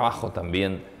sería trabajo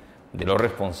también de los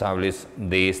responsables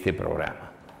de este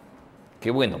programa. Que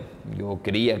bueno, yo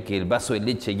creía que el vaso de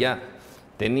leche ya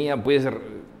tenía pues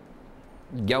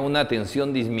ya una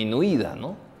atención disminuida,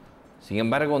 ¿no? Sin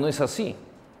embargo, no es así.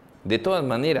 De todas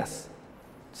maneras,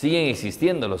 siguen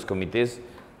existiendo los comités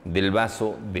del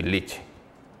vaso de leche.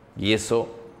 Y eso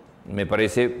me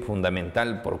parece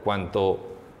fundamental por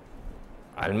cuanto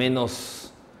al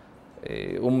menos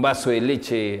un vaso de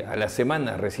leche a la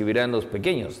semana recibirán los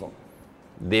pequeños, ¿no?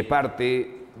 De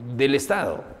parte del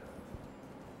Estado,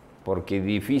 porque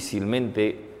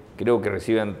difícilmente creo que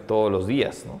reciban todos los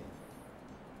días, ¿no?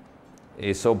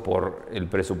 Eso por el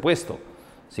presupuesto.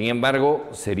 Sin embargo,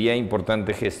 sería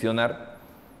importante gestionar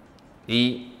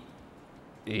y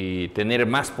tener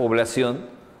más población,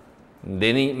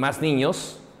 más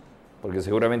niños, porque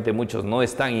seguramente muchos no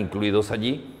están incluidos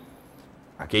allí,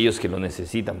 aquellos que lo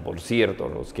necesitan, por cierto,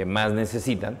 los que más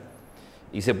necesitan,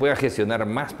 y se pueda gestionar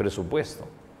más presupuesto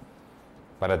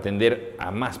para atender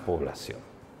a más población.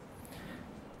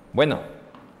 Bueno,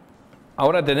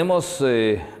 ahora tenemos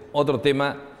otro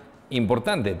tema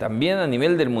importante. También a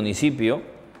nivel del municipio,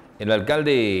 el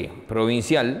alcalde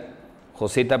provincial,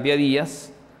 José Tapia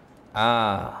Díaz,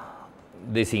 ha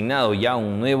designado ya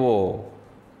un nuevo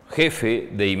jefe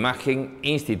de imagen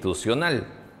institucional.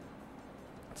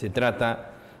 Se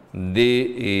trata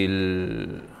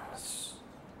del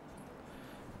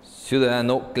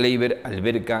ciudadano Kleiber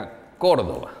Alberca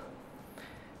Córdoba.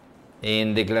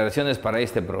 En declaraciones para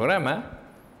este programa,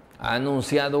 ha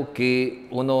anunciado que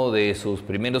uno de sus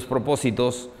primeros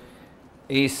propósitos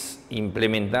es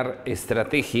implementar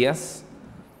estrategias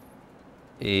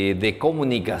de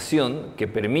comunicación que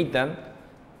permitan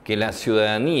que la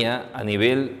ciudadanía a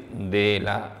nivel de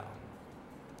la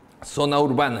zona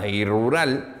urbana y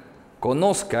rural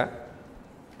conozca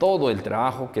todo el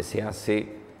trabajo que se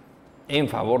hace en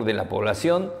favor de la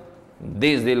población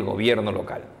desde el gobierno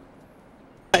local.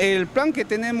 El plan que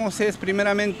tenemos es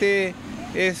primeramente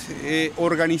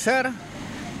organizar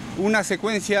una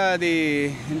secuencia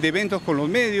de eventos con los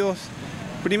medios,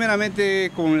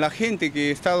 primeramente con la gente que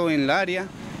ha estado en la área,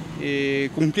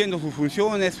 cumpliendo sus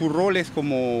funciones, sus roles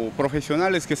como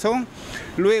profesionales que son.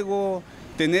 Luego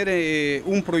tener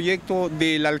un proyecto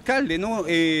del alcalde, ¿no?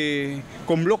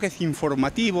 Con bloques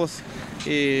informativos,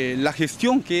 la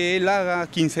gestión que él haga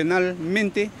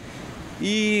quincenalmente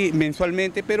y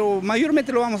mensualmente, pero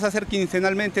mayormente lo vamos a hacer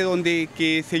quincenalmente, donde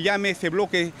que se llame ese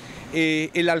bloque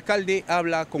el alcalde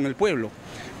habla con el pueblo.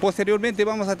 Posteriormente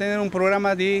vamos a tener un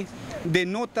programa de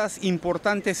notas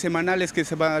importantes semanales que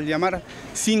se va a llamar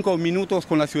 5 minutos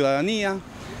con la ciudadanía.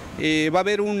 Va a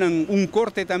haber un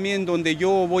corte también donde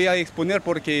yo voy a exponer,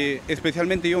 porque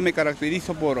especialmente yo me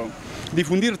caracterizo por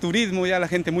difundir turismo, ya la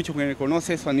gente mucho que me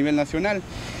conoce eso a nivel nacional,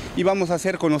 y vamos a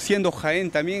hacer Conociendo Jaén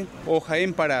también, o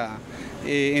Jaén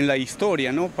en la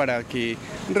historia, ¿no? Para que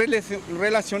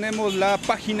relacionemos la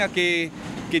página que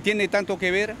tiene tanto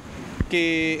que ver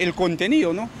que el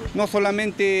contenido, ¿no? No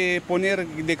solamente poner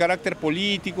de carácter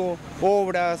político,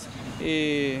 obras,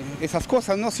 esas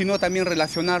cosas, ¿no? Sino también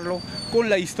relacionarlo con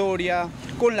la historia,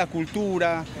 con la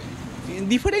cultura, en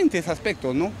diferentes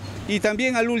aspectos, ¿no? Y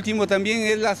también al último también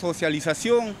es la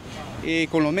socialización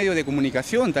con los medios de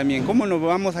comunicación también. ¿Cómo nos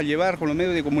vamos a llevar con los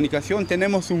medios de comunicación?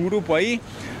 Tenemos un grupo ahí,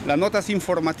 las notas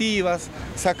informativas,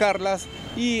 sacarlas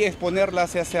y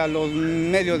exponerlas hacia los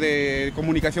medios de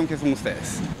comunicación que son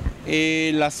ustedes.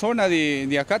 La zona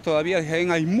de acá todavía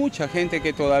hay mucha gente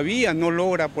que todavía no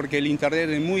logra, porque el internet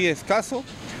es muy escaso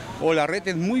o la red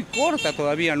es muy corta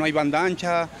todavía, no hay banda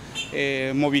ancha,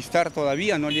 Movistar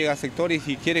todavía no llega a sectores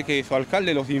y quiere que su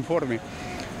alcalde los informe.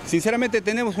 Sinceramente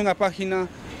tenemos una página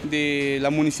de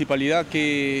la municipalidad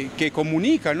que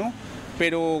comunica, ¿no?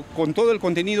 Pero con todo el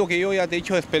contenido que yo ya te he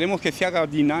dicho, esperemos que se haga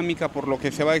dinámica por lo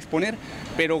que se va a exponer,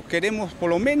 pero queremos por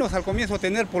lo menos al comienzo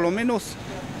tener por lo menos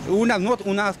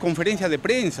unas conferencias de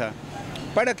prensa,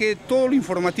 para que todo lo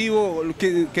informativo,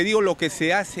 que digo, lo que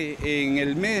se hace en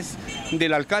el mes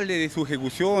del alcalde, de su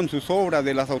ejecución, sus obras,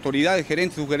 de las autoridades,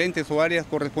 gerentes, subgerentes o áreas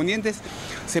correspondientes,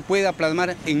 se pueda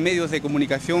plasmar en medios de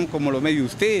comunicación como los medios de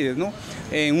ustedes, ¿no?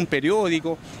 En un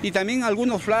periódico, y también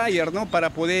algunos flyers, ¿no? Para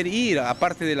poder ir,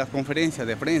 aparte de las conferencias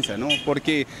de prensa, ¿no?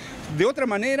 Porque de otra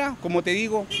manera, como te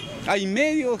digo, hay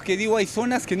medios que hay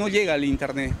zonas que no llega al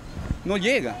internet, no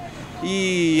llega.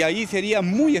 Y ahí sería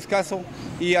muy escaso,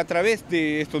 y a través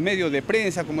de estos medios de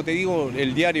prensa, como te digo,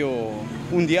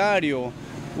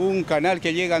 un canal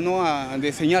que llega, ¿no?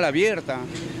 De señal abierta,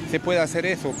 se puede hacer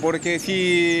eso, porque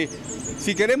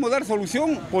si queremos dar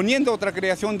solución poniendo otra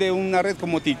creación de una red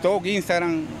como TikTok,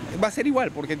 Instagram, va a ser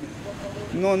igual, porque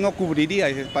no cubriría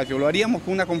ese espacio. Lo haríamos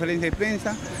con una conferencia de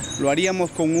prensa, lo haríamos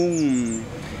con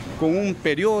un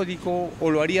periódico,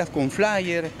 o lo harías con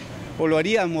flyer, o lo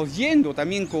haríamos yendo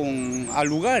también a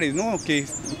lugares, ¿no? que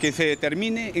se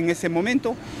determine en ese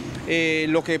momento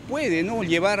lo que puede, ¿no?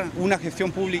 Llevar una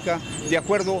gestión pública de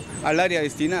acuerdo al área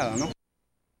destinada, ¿no?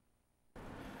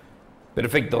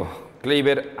 Perfecto.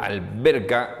 Kleiber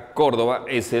Alberca Córdoba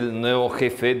es el nuevo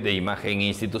jefe de imagen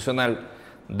institucional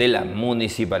de la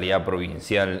Municipalidad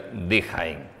Provincial de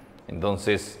Jaén.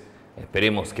 Entonces,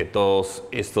 esperemos que todos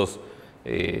estos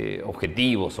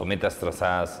objetivos o metas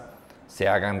trazadas se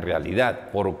hagan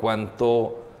realidad, por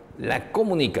cuanto la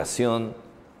comunicación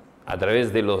a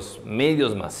través de los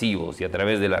medios masivos y a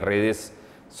través de las redes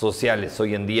sociales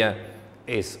hoy en día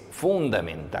es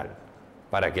fundamental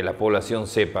para que la población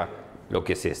sepa lo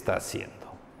que se está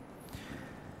haciendo.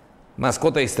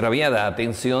 Mascota extraviada.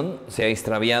 Atención, se ha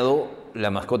extraviado la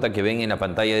mascota que ven en la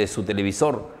pantalla de su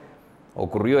televisor.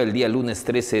 Ocurrió el día lunes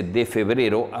 13 de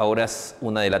febrero a horas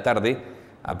 1 de la tarde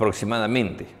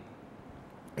aproximadamente,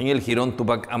 en el Jirón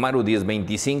Tupac Amaru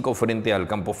 1025 frente al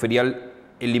campo ferial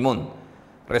El Limón.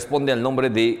 Responde al nombre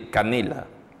de Canela.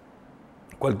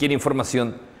 Cualquier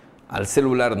información al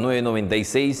celular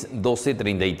 996 12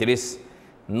 33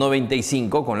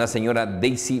 95 con la señora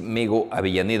Daisy Mego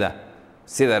Avellaneda.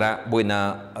 Se dará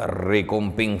buena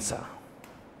recompensa.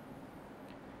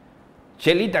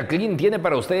 Chelita Clean tiene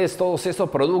para ustedes todos estos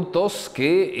productos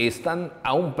que están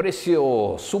a un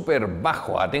precio súper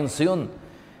bajo. Atención,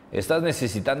 estás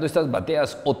necesitando estas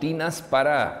bateas o tinas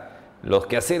para los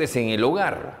quehaceres en el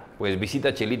hogar, pues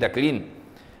visita Chelita Clean.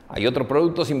 Hay otros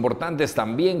productos importantes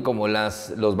también, como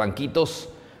los banquitos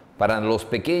para los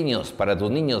pequeños, para tus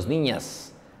niños,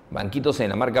 niñas. banquitos en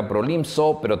la marca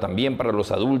Prolimso, pero también para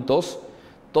los adultos.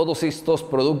 Todos estos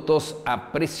productos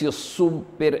a precios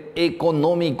súper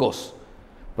económicos.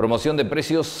 Promoción de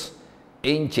precios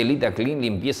en Chelita Clean,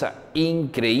 limpieza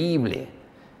increíble.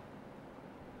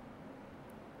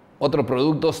 Otros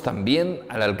productos también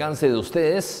al alcance de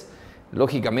ustedes,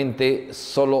 lógicamente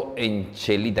solo en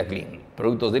Chelita Clean.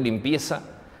 Productos de limpieza,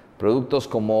 productos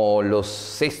como los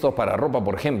cestos para ropa,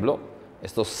 por ejemplo.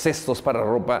 Estos cestos para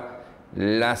ropa,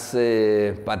 las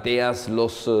pateas,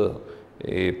 los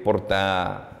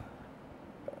porta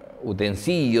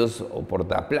utensilios o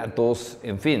portaplatos,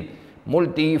 en fin,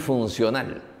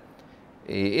 multifuncional.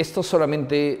 Estos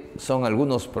solamente son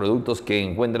algunos productos que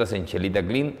encuentras en Chelita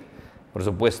Clean. Por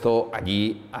supuesto,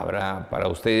 allí habrá para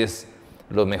ustedes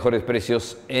los mejores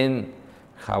precios en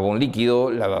jabón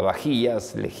líquido,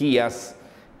 lavavajillas, lejías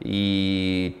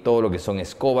y todo lo que son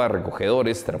escobas,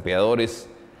 recogedores, trapeadores,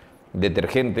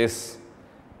 detergentes,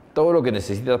 todo lo que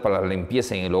necesitas para la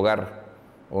limpieza en el hogar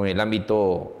o en el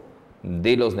ámbito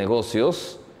de los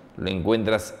negocios, lo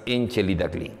encuentras en Chelita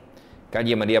Clean.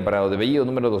 Calle María Parado de Bellido,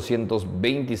 número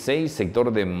 226,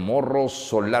 sector de Morro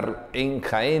Solar en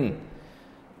Jaén.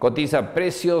 Cotiza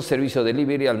precios, servicio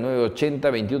delivery al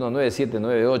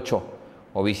 980-219798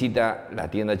 o visita la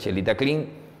tienda Chelita Clean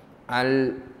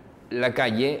en la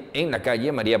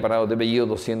calle María Parado de Bellido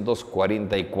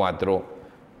 244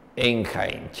 en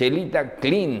Jaén. Chelita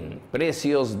Clean,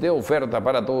 precios de oferta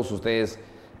para todos ustedes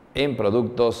en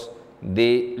productos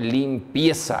de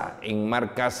limpieza en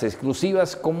marcas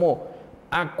exclusivas como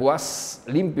Aquas,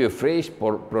 Limpio y Fresh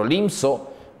por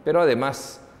Prolimso, pero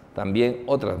además también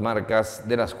otras marcas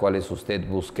de las cuales usted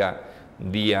busca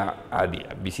día a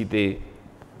día. Visite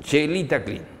Chelita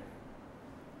Clean.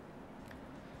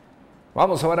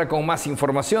 Vamos ahora con más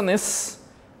informaciones.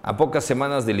 A pocas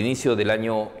semanas del inicio del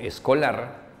año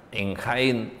escolar en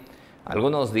Jaén,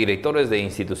 algunos directores de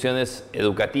instituciones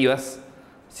educativas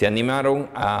se animaron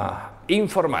a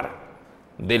informar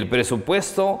del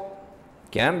presupuesto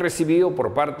que han recibido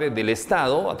por parte del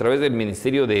Estado a través del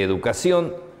Ministerio de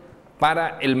Educación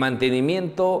para el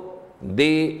mantenimiento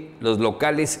de los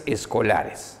locales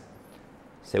escolares.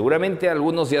 Seguramente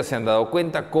algunos ya se han dado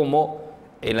cuenta cómo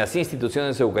en las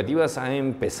instituciones educativas han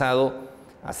empezado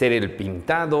a hacer el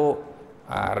pintado,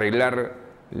 a arreglar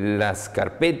las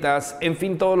carpetas, en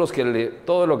fin, todo lo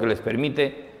que les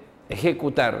permite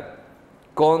ejecutar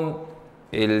con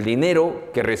el dinero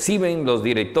que reciben los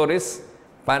directores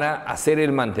para hacer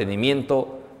el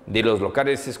mantenimiento de los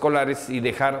locales escolares y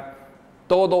dejar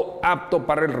todo apto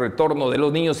para el retorno de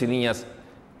los niños y niñas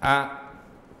a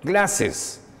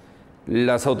clases.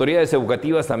 Las autoridades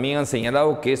educativas también han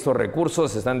señalado que estos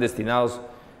recursos están destinados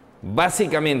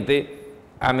básicamente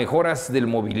a mejoras del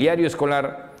mobiliario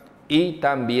escolar y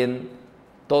también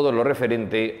todo lo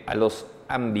referente a los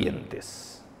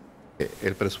ambientes.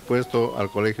 El presupuesto al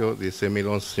colegio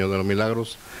 16.011, Señor de los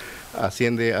Milagros,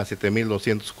 asciende a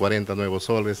 7.240 nuevos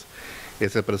soles.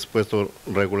 Es el presupuesto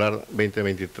regular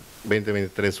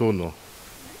 2023-1,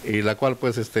 y la cual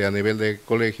pues a nivel de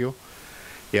colegio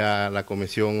ya la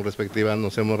comisión respectiva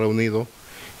nos hemos reunido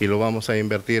y lo vamos a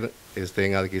invertir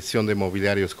en adquisición de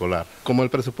mobiliario escolar. Como el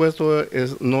presupuesto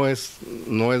no es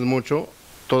mucho,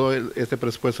 todo este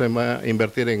presupuesto se va a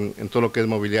invertir en todo lo que es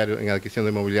mobiliario, en adquisición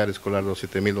de mobiliario escolar, los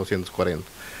 7.240.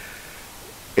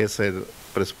 Es el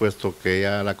presupuesto que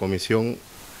ya la comisión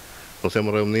nos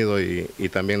hemos reunido y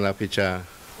también la ficha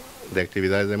de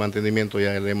actividades de mantenimiento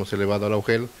ya le hemos elevado a la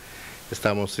UGEL.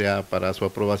 Estamos ya para su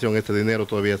aprobación. Este dinero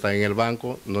todavía está en el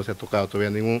banco, no se ha tocado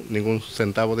todavía ningún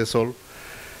centavo de sol,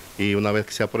 y una vez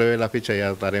que se apruebe la ficha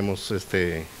ya estaremos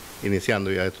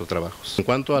iniciando ya estos trabajos. En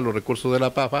cuanto a los recursos de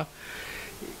la PAFA,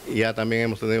 ya también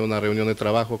hemos tenido una reunión de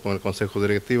trabajo con el Consejo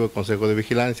Directivo y el Consejo de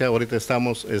Vigilancia. Ahorita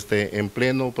estamos en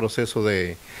pleno proceso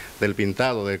del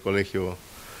pintado del colegio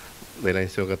de la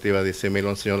institución educativa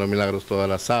 16.011, Señor de los Milagros, todas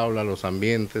las aulas, los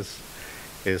ambientes,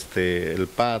 el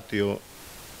patio,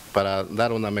 para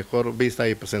dar una mejor vista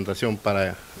y presentación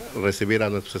para recibir a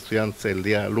nuestros estudiantes el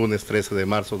día lunes 13 de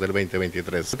marzo del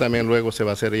 2023. También luego se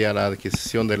va a hacer ya la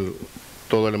adquisición de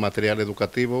todo el material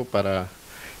educativo.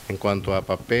 En cuanto a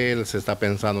papel, se está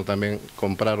pensando también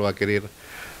comprar o adquirir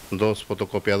 2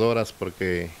 fotocopiadoras,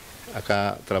 porque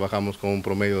acá trabajamos con un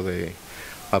promedio de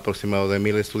aproximado de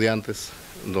 1.000 estudiantes,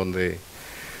 donde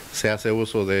se hace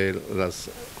uso de las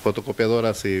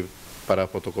fotocopiadoras y para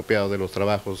fotocopiado de los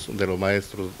trabajos de los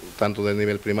maestros, tanto de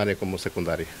nivel primaria como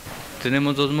secundaria.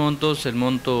 Tenemos 2 montos, el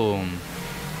monto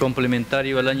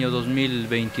complementario al año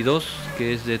 2022,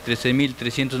 que es de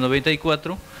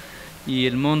 13.394, y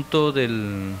el monto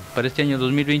para este año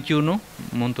 2021,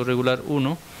 monto regular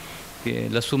 1, que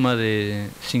la suma de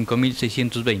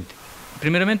 5.620.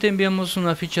 Primeramente enviamos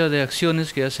una ficha de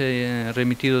acciones que ya se ha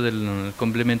remitido del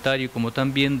complementario, como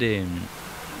también de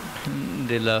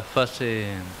la fase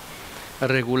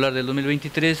regular del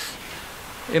 2023.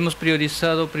 Hemos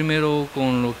priorizado primero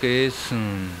con lo que es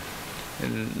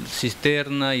el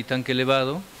cisterna y tanque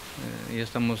elevado, ya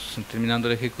estamos terminando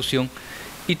la ejecución,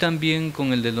 y también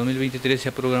con el del 2023 se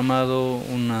ha programado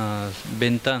unas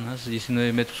ventanas,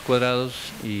 19 metros cuadrados,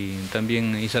 y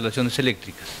también instalaciones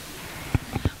eléctricas.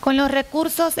 Con los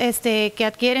recursos que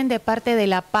adquieren de parte de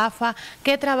la PAFA,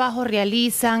 ¿qué trabajo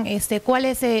realizan?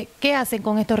 ¿Qué hacen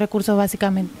con estos recursos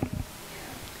básicamente?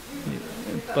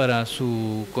 Para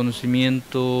su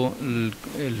conocimiento,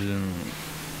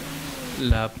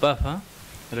 la PAFA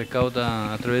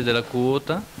recauda a través de la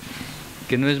cuota,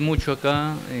 que no es mucho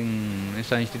acá en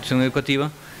esta institución educativa.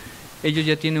 Ellos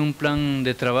ya tienen un plan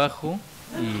de trabajo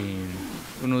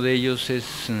y uno de ellos es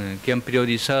que han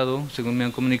priorizado, según me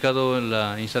han comunicado,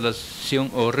 la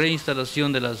instalación o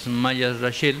reinstalación de las mallas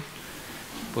Rachel,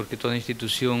 porque toda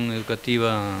institución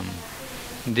educativa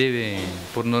debe,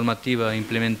 por normativa,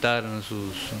 implementar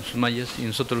sus mallas, y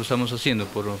nosotros lo estamos haciendo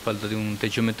por falta de un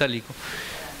techo metálico.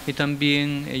 Y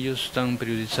también ellos están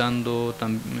priorizando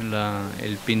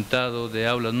el pintado de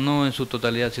aulas, no en su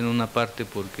totalidad, sino una parte,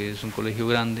 porque es un colegio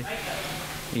grande,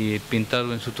 y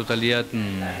pintarlo en su totalidad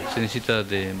se necesita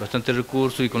de bastante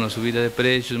recurso, y con la subida de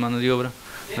precios, mano de obra,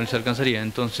 no les alcanzaría.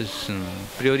 Entonces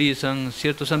priorizan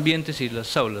ciertos ambientes y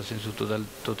las aulas en su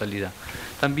totalidad.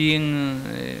 También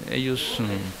ellos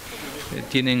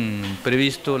tienen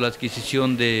previsto la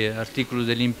adquisición de artículos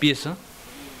de limpieza,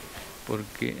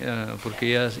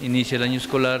 porque ya inicia el año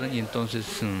escolar, y entonces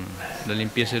la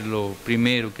limpieza es lo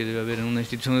primero que debe haber en una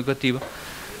institución educativa,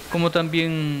 como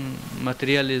también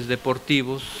materiales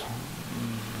deportivos,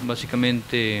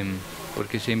 básicamente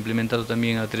porque se ha implementado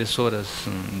también a 3 horas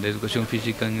de educación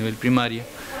física a nivel primaria,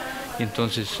 y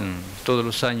entonces todos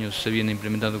los años se viene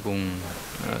implementando con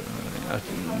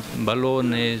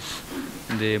balones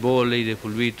de vóley, de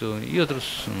fulbito y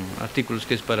otros artículos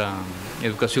que es para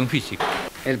educación física.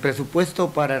 El presupuesto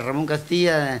para Ramón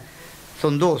Castilla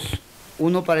son 2,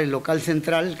 uno para el local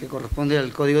central, que corresponde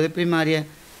al código de primaria,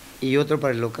 y otro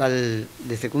para el local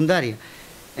de secundaria.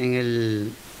 En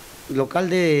el local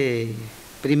de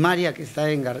primaria, que está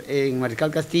en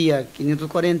Mariscal Castilla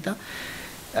 540,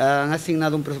 han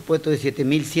asignado un presupuesto de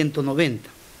 7.190,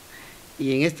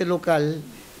 y en este local,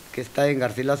 que está en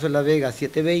Garcilaso de la Vega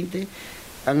 720,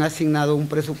 han asignado un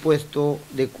presupuesto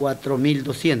de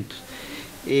 4.200.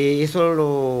 Eso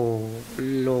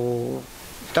lo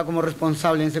está como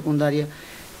responsable en secundaria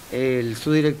el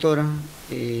subdirectora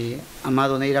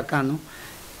Amado Neira Cano,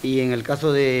 y en el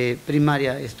caso de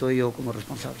primaria estoy yo como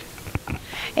responsable.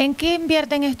 ¿En qué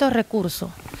invierten estos recursos?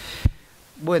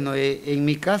 Bueno, en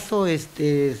mi caso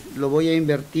lo voy a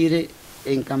invertir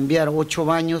en cambiar 8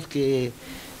 baños que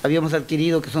habíamos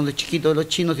adquirido, que son de chiquitos de los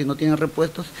chinos y no tienen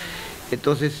repuestos.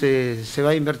 Entonces se va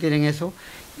a invertir en eso,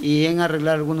 y en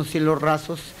arreglar algunos cielos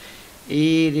rasos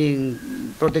y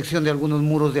en protección de algunos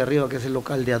muros de arriba, que es el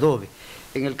local de adobe.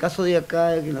 En el caso de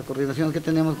acá, en la coordinación que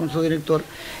tenemos con su director,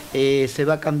 se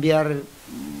va a cambiar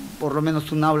por lo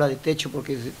menos un aula de techo,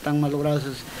 porque están malogrados,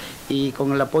 y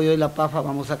con el apoyo de la PAFA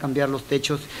vamos a cambiar los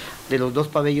techos de los 2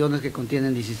 pabellones que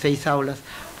contienen 16 aulas,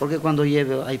 porque cuando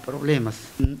llueve hay problemas.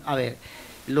 A ver,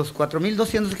 los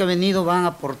 4.200 que han venido van a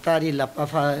aportar, y la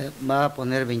PAFA va a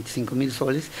poner 25.000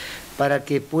 soles para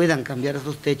que puedan cambiar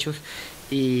esos techos,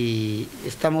 y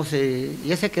estamos,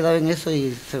 ya se ha quedado en eso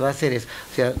y se va a hacer eso.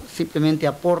 O sea, simplemente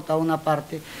aporta una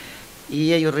parte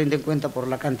y ellos rinden cuenta por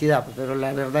la cantidad, pero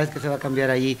la verdad es que se va a cambiar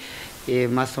ahí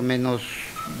más o menos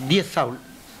 10 aulas,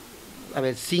 a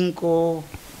ver, 5,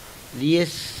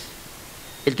 10,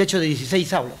 el techo de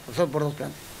 16 aulas, solo por 2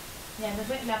 plantas. Ya,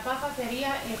 entonces, ¿la PAFA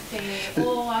sería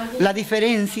o algún... La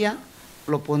diferencia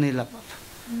lo pone la PAFA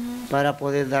para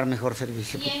poder dar mejor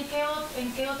servicio. ¿Y en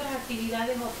qué otras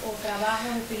actividades o trabajos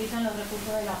utilizan los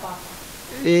recursos de la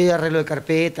PAFA? Arreglo de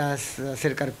carpetas,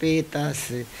 hacer carpetas,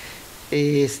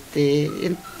 de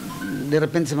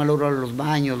repente se malogran los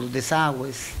baños, los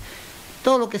desagües,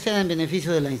 todo lo que sea en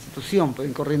beneficio de la institución, pues,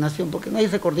 en coordinación, porque nadie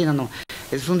se coordina, no.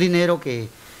 Es un dinero que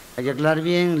hay que aclarar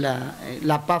bien.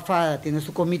 La PAFA tiene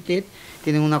su comité,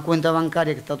 tienen una cuenta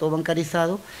bancaria que está todo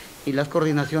bancarizado, y las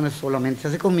coordinaciones solamente se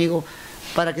hace conmigo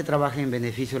para que trabaje en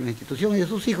beneficio de la institución y de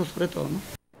sus hijos sobre todo, ¿no?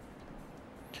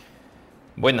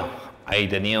 Bueno, ahí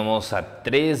teníamos a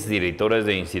 3 directores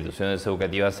de instituciones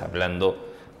educativas hablando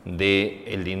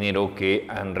del dinero que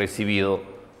han recibido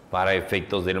para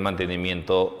efectos del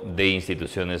mantenimiento de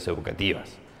instituciones educativas.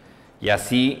 Y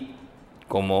así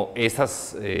como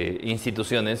esas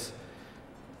instituciones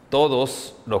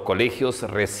todos los colegios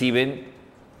reciben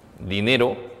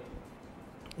dinero,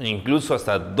 incluso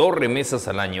hasta 2 remesas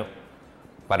al año,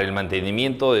 para el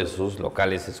mantenimiento de sus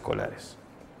locales escolares.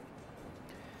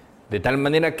 De tal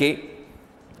manera que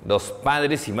los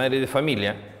padres y madres de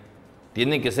familia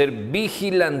tienen que ser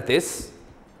vigilantes,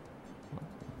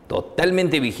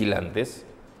 totalmente vigilantes,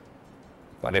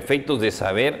 para efectos de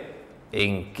saber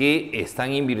en qué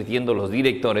están invirtiendo los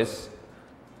directores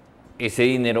ese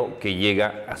dinero que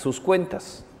llega a sus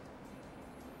cuentas.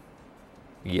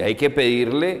 Y hay que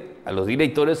pedirle a los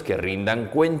directores que rindan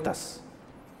cuentas.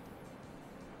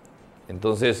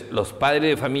 Entonces, los padres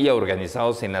de familia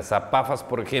organizados en las APAFAS,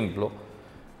 por ejemplo,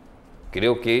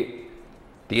 creo que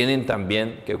tienen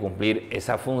también que cumplir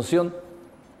esa función,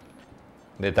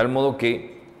 de tal modo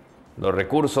que los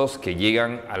recursos que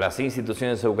llegan a las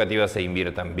instituciones educativas se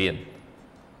inviertan bien,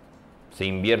 se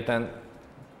inviertan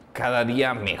cada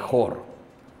día mejor,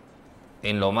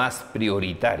 en lo más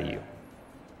prioritario,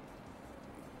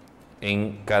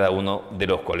 en cada uno de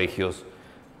los colegios,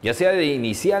 ya sea de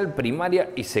inicial,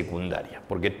 primaria y secundaria,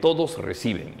 porque todos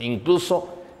reciben,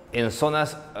 incluso en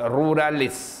zonas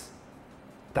rurales,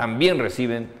 también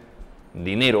reciben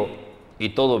dinero y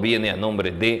todo viene a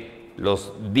nombre de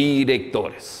los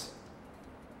directores.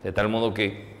 De tal modo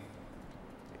que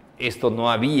esto no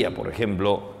había, por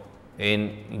ejemplo,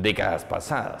 en décadas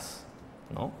pasadas,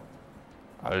 ¿no?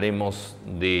 Hablemos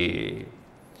de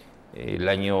el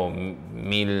año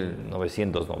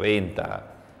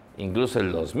 1990, incluso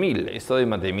el 2000. Esto de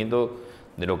mantenimiento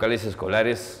de locales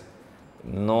escolares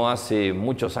no hace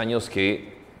muchos años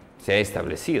que se ha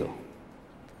establecido,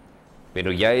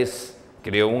 pero ya es,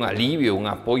 creo, un alivio, un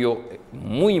apoyo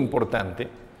muy importante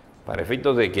para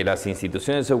efectos de que las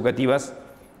instituciones educativas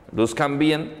luzcan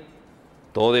bien.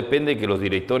 Todo depende de que los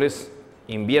directores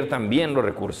inviertan bien los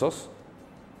recursos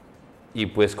y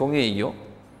pues con ello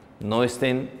no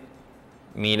estén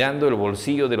mirando el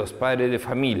bolsillo de los padres de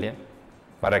familia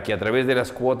para que a través de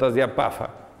las cuotas de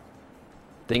APAFA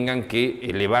tengan que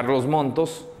elevar los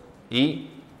montos y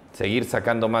seguir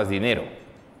sacando más dinero.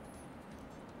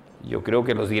 Yo creo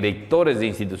que los directores de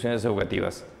instituciones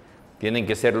educativas tienen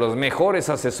que ser los mejores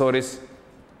asesores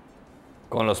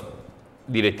con los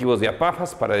directivos de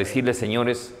APAFAS para decirles: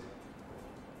 señores,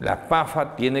 la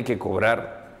APAFA tiene que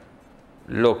cobrar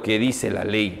lo que dice la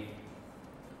ley,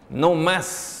 no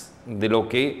más de lo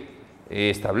que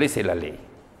establece la ley,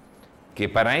 que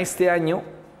para este año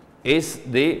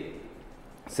es de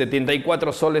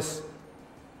 74 soles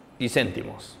y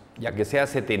céntimos, ya que sea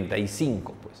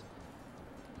 75, pues.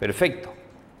 Perfecto.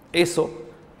 Eso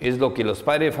es lo que los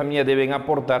padres de familia deben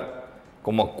aportar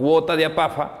como cuota de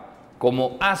APAFA,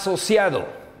 como asociado.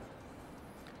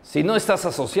 Si no estás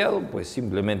asociado, pues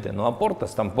simplemente no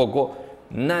aportas. Tampoco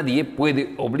nadie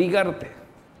puede obligarte,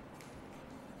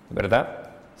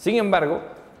 ¿verdad? Sin embargo,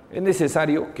 es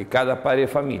necesario que cada padre de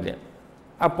familia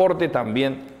aporte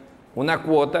también una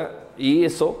cuota y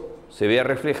eso se vea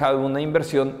reflejado en una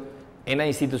inversión en la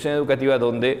institución educativa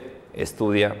donde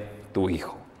estudia tu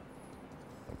hijo.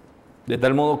 De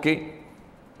tal modo que,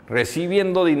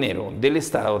 recibiendo dinero del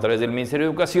Estado a través del Ministerio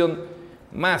de Educación,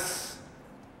 más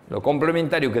lo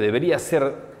complementario que debería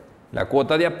ser la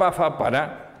cuota de APAFA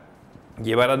para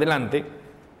llevar adelante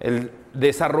el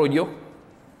desarrollo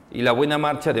y la buena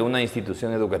marcha de una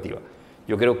institución educativa.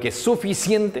 Yo creo que es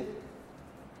suficiente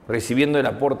recibiendo el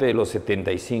aporte de los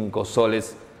 75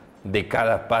 soles de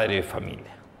cada padre de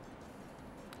familia.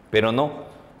 Pero no,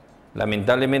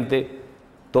 lamentablemente,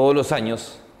 todos los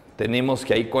años tenemos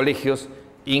que hay colegios,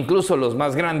 incluso los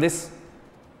más grandes,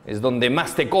 es donde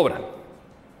más te cobran.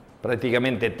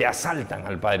 Prácticamente te asaltan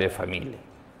al padre de familia.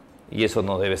 Y eso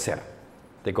no debe ser.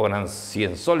 Te cobran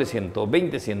 100 soles,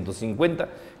 120, 150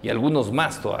 y algunos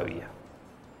más todavía.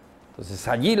 Entonces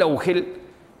allí la UGEL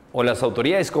o las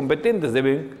autoridades competentes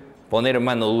deben poner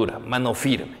mano dura, mano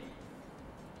firme.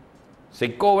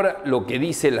 Se cobra lo que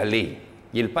dice la ley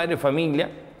y el padre de familia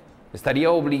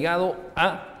estaría obligado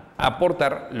a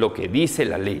aportar lo que dice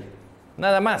la ley.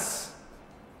 Nada más.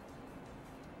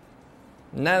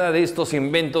 Nada de estos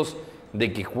inventos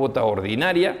de que cuota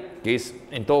ordinaria, que es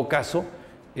en todo caso,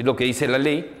 es lo que dice la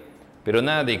ley, pero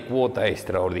nada de cuota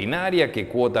extraordinaria, que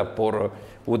cuota por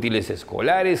útiles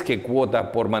escolares, que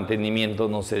cuota por mantenimiento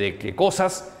no sé de qué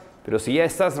cosas, pero si ya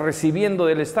estás recibiendo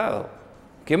del Estado,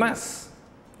 ¿qué más?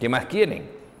 ¿Qué más quieren?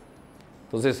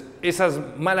 Entonces, esas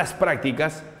malas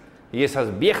prácticas y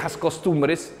esas viejas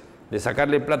costumbres de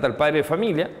sacarle plata al padre de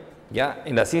familia, ya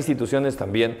en las instituciones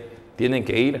también tienen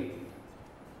que ir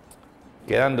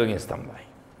quedando en stand-by.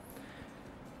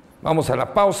 Vamos a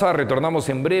la pausa, retornamos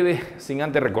en breve, sin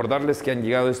antes recordarles que han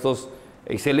llegado estos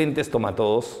Excelentes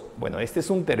tomatodos. Bueno, este es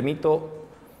un termito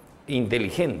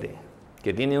inteligente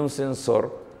que tiene un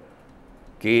sensor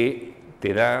que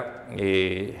te da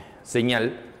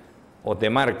señal o te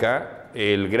marca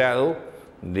el grado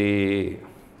de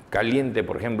caliente,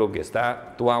 por ejemplo, que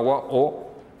está tu agua,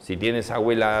 o si tienes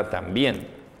agua helada también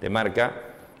te marca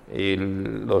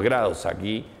los grados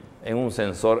aquí en un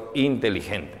sensor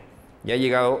inteligente. Ya ha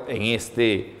llegado en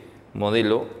este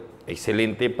modelo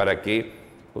excelente para que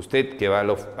usted que va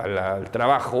al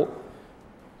trabajo,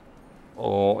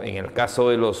 o en el caso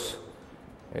de los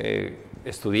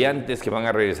estudiantes que van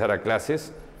a regresar a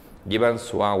clases, llevan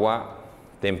su agua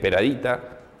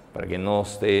temperadita para que no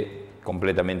esté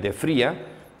completamente fría.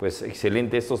 Pues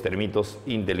excelente estos termitos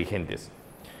inteligentes.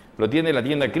 Lo tiene la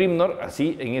tienda Crimnor,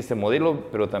 así en este modelo,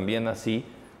 pero también así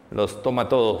los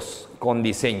tomatodos con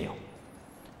diseño.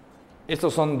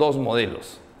 Estos son dos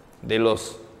modelos de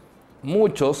los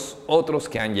muchos otros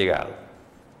que han llegado.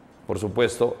 Por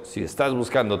supuesto, si estás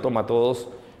buscando tomatodos,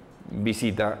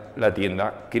 visita la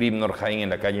tienda Crimnor Jaén en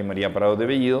la calle María Prado de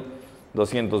Bellido,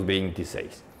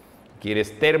 226.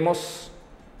 ¿Quieres termos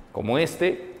como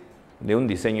este, de un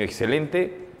diseño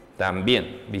excelente?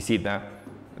 También visita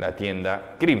la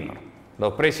tienda Crimnor.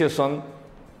 Los precios son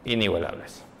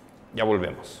inigualables. Ya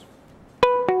volvemos.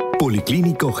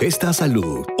 Policlínico Gesta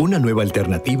Salud, una nueva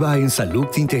alternativa en salud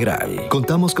integral.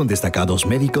 Contamos con destacados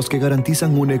médicos que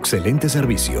garantizan un excelente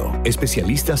servicio.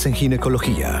 Especialistas en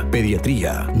ginecología,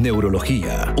 pediatría,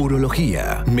 neurología,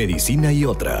 urología, medicina y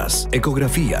otras.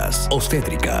 Ecografías,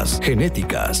 obstétricas,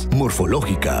 genéticas,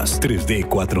 morfológicas, 3D,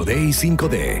 4D y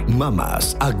 5D,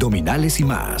 mamas, abdominales y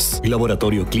más.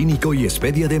 Laboratorio clínico y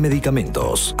expedia de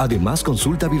medicamentos. Además,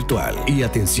 consulta virtual y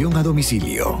atención a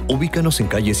domicilio. Ubícanos en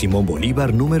calle Simón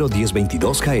Bolívar, número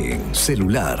 1022 Jaén.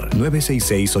 Celular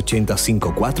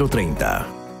 966-805430.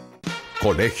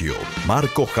 Colegio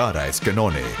Marco Jara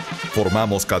Esquenone.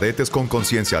 Formamos cadetes con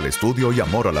conciencia al estudio y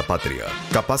amor a la patria,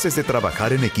 capaces de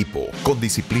trabajar en equipo, con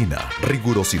disciplina,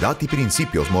 rigurosidad y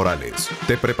principios morales.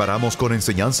 Te preparamos con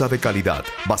enseñanza de calidad,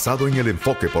 basado en el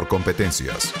enfoque por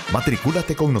competencias.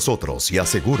 Matricúlate con nosotros y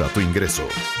asegura tu ingreso.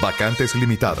 Vacantes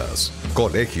limitadas.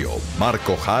 Colegio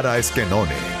Marco Jara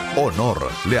Esquenone. Honor,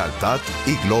 lealtad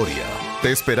y gloria. Te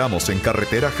esperamos en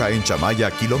carretera Jaén Chamaya,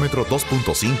 kilómetro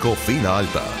 2.5, fila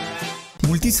alta.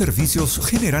 Multiservicios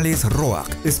Generales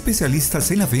ROAC,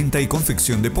 especialistas en la venta y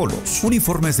confección de polos,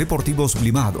 uniformes deportivos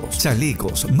blimados,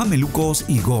 chalecos, mamelucos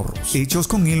y gorros, hechos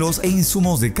con hilos e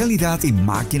insumos de calidad y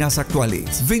máquinas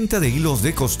actuales. Venta de hilos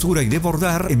de costura y de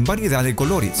bordar en variedad de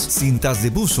colores, cintas de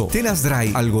buzo, telas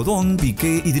dry, algodón,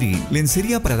 piqué y drill,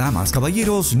 lencería para damas,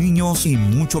 caballeros, niños y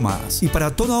mucho más. Y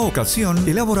para toda ocasión,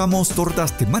 elaboramos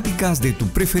tortas temáticas de tu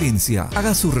preferencia.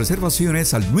 Haga sus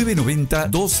reservaciones al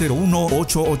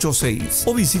 990-201-886.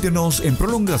 O visítenos en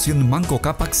Prolongación Manco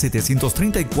Cápac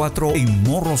 734 en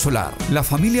Morro Solar. La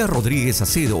familia Rodríguez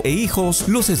Acedo e hijos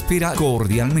los espera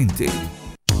cordialmente.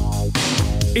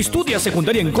 Estudia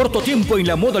secundaria en corto tiempo en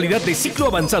la modalidad de ciclo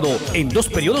avanzado, en 2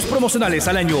 periodos promocionales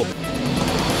al año.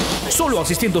 Solo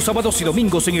asistiendo sábados y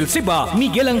domingos en el CEBA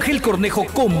Miguel Ángel Cornejo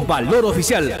con valor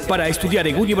oficial para estudiar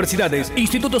en universidades,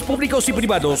 institutos públicos y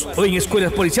privados o en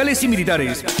escuelas policiales y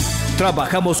militares.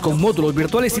 Trabajamos con módulos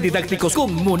virtuales y didácticos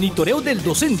con monitoreo del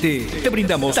docente. Te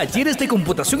brindamos talleres de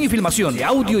computación y filmación, de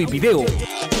audio y video.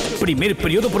 Primer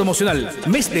periodo promocional,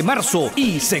 mes de marzo,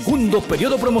 y segundo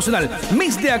periodo promocional,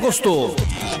 mes de agosto.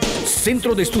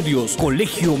 Centro de Estudios,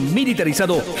 Colegio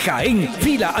Militarizado Jaén,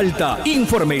 fila alta.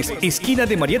 Informes, esquina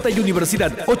de Marieta y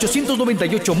Universidad,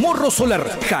 898 Morro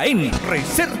Solar, Jaén.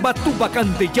 Reserva tu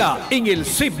vacante ya en el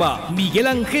CEBA Miguel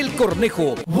Ángel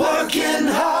Cornejo.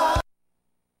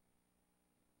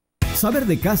 Saber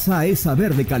de casa es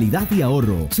saber de calidad y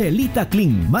ahorro. Chelita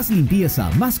Clean, más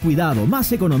limpieza, más cuidado,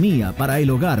 más economía para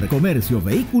el hogar, comercio,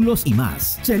 vehículos y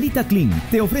más. Chelita Clean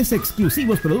te ofrece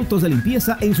exclusivos productos de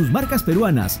limpieza en sus marcas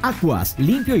peruanas, Aquas,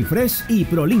 Limpio y Fresh y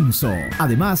Prolinso.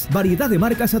 Además, variedad de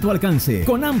marcas a tu alcance,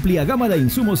 con amplia gama de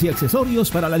insumos y accesorios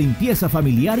para la limpieza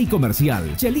familiar y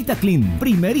comercial. Chelita Clean,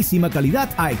 primerísima calidad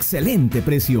a excelente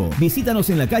precio. Visítanos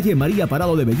en la calle María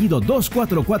Parado de Bellido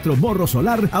 244 Morro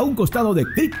Solar, a un costado de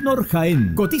Crimnor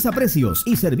Jaén. Cotiza precios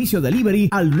y servicio delivery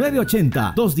al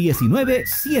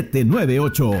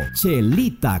 980-219-798.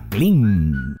 Chelita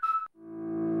Clean.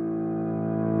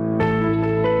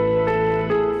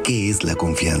 ¿Qué es la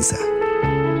confianza?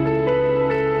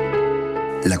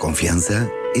 La confianza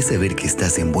es saber que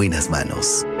estás en buenas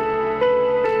manos,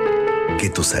 que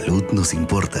tu salud nos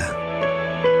importa,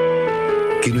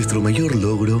 que nuestro mayor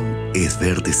logro es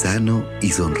verte sano y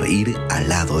sonreír al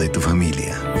lado de tu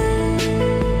familia.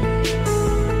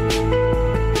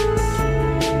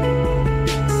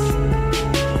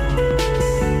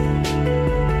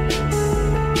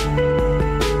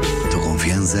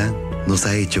 nos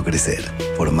ha hecho crecer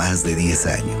por más de 10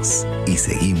 años y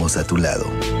seguimos a tu lado.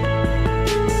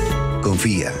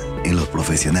 Confía en los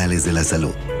profesionales de la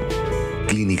salud.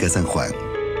 Clínica San Juan,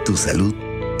 tu salud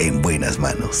en buenas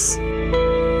manos.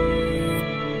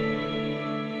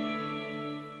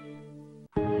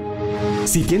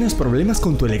 Si tienes problemas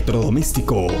con tu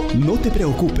electrodoméstico, no te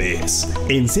preocupes.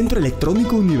 En Centro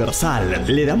Electrónico Universal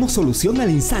le damos solución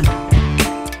al instante.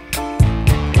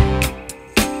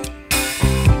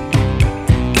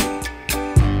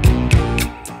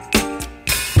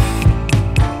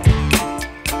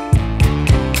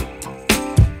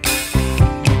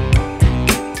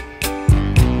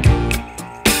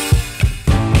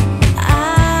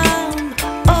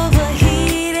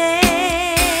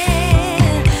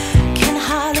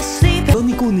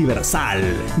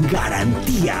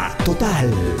 Garantía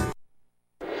total.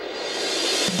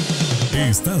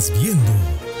 Estás viendo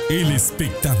El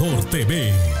Espectador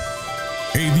TV,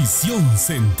 edición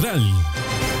central.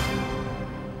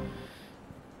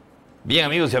 Bien,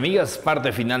 amigos y amigas,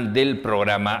 parte final del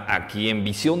programa aquí en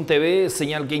Visión TV,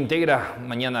 señal que integra.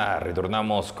 Mañana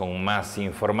retornamos con más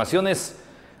informaciones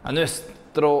a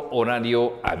nuestro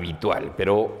horario habitual,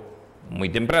 pero muy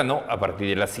temprano, a partir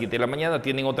de las 7 de la mañana,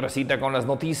 tienen otra cita con las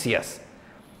noticias.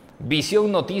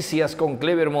 Visión Noticias con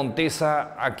Clever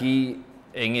Montesa aquí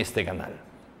en este canal.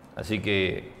 Así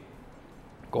que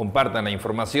compartan la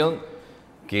información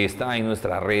que está en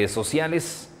nuestras redes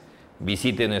sociales.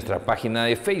 Visite nuestra página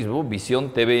de Facebook,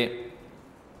 Visión TV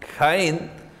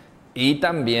Jaén, y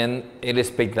también El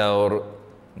Espectador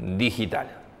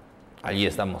Digital. Allí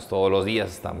estamos todos los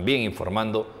días también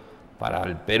informando para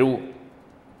el Perú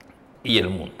y el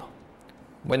mundo.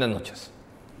 Buenas noches.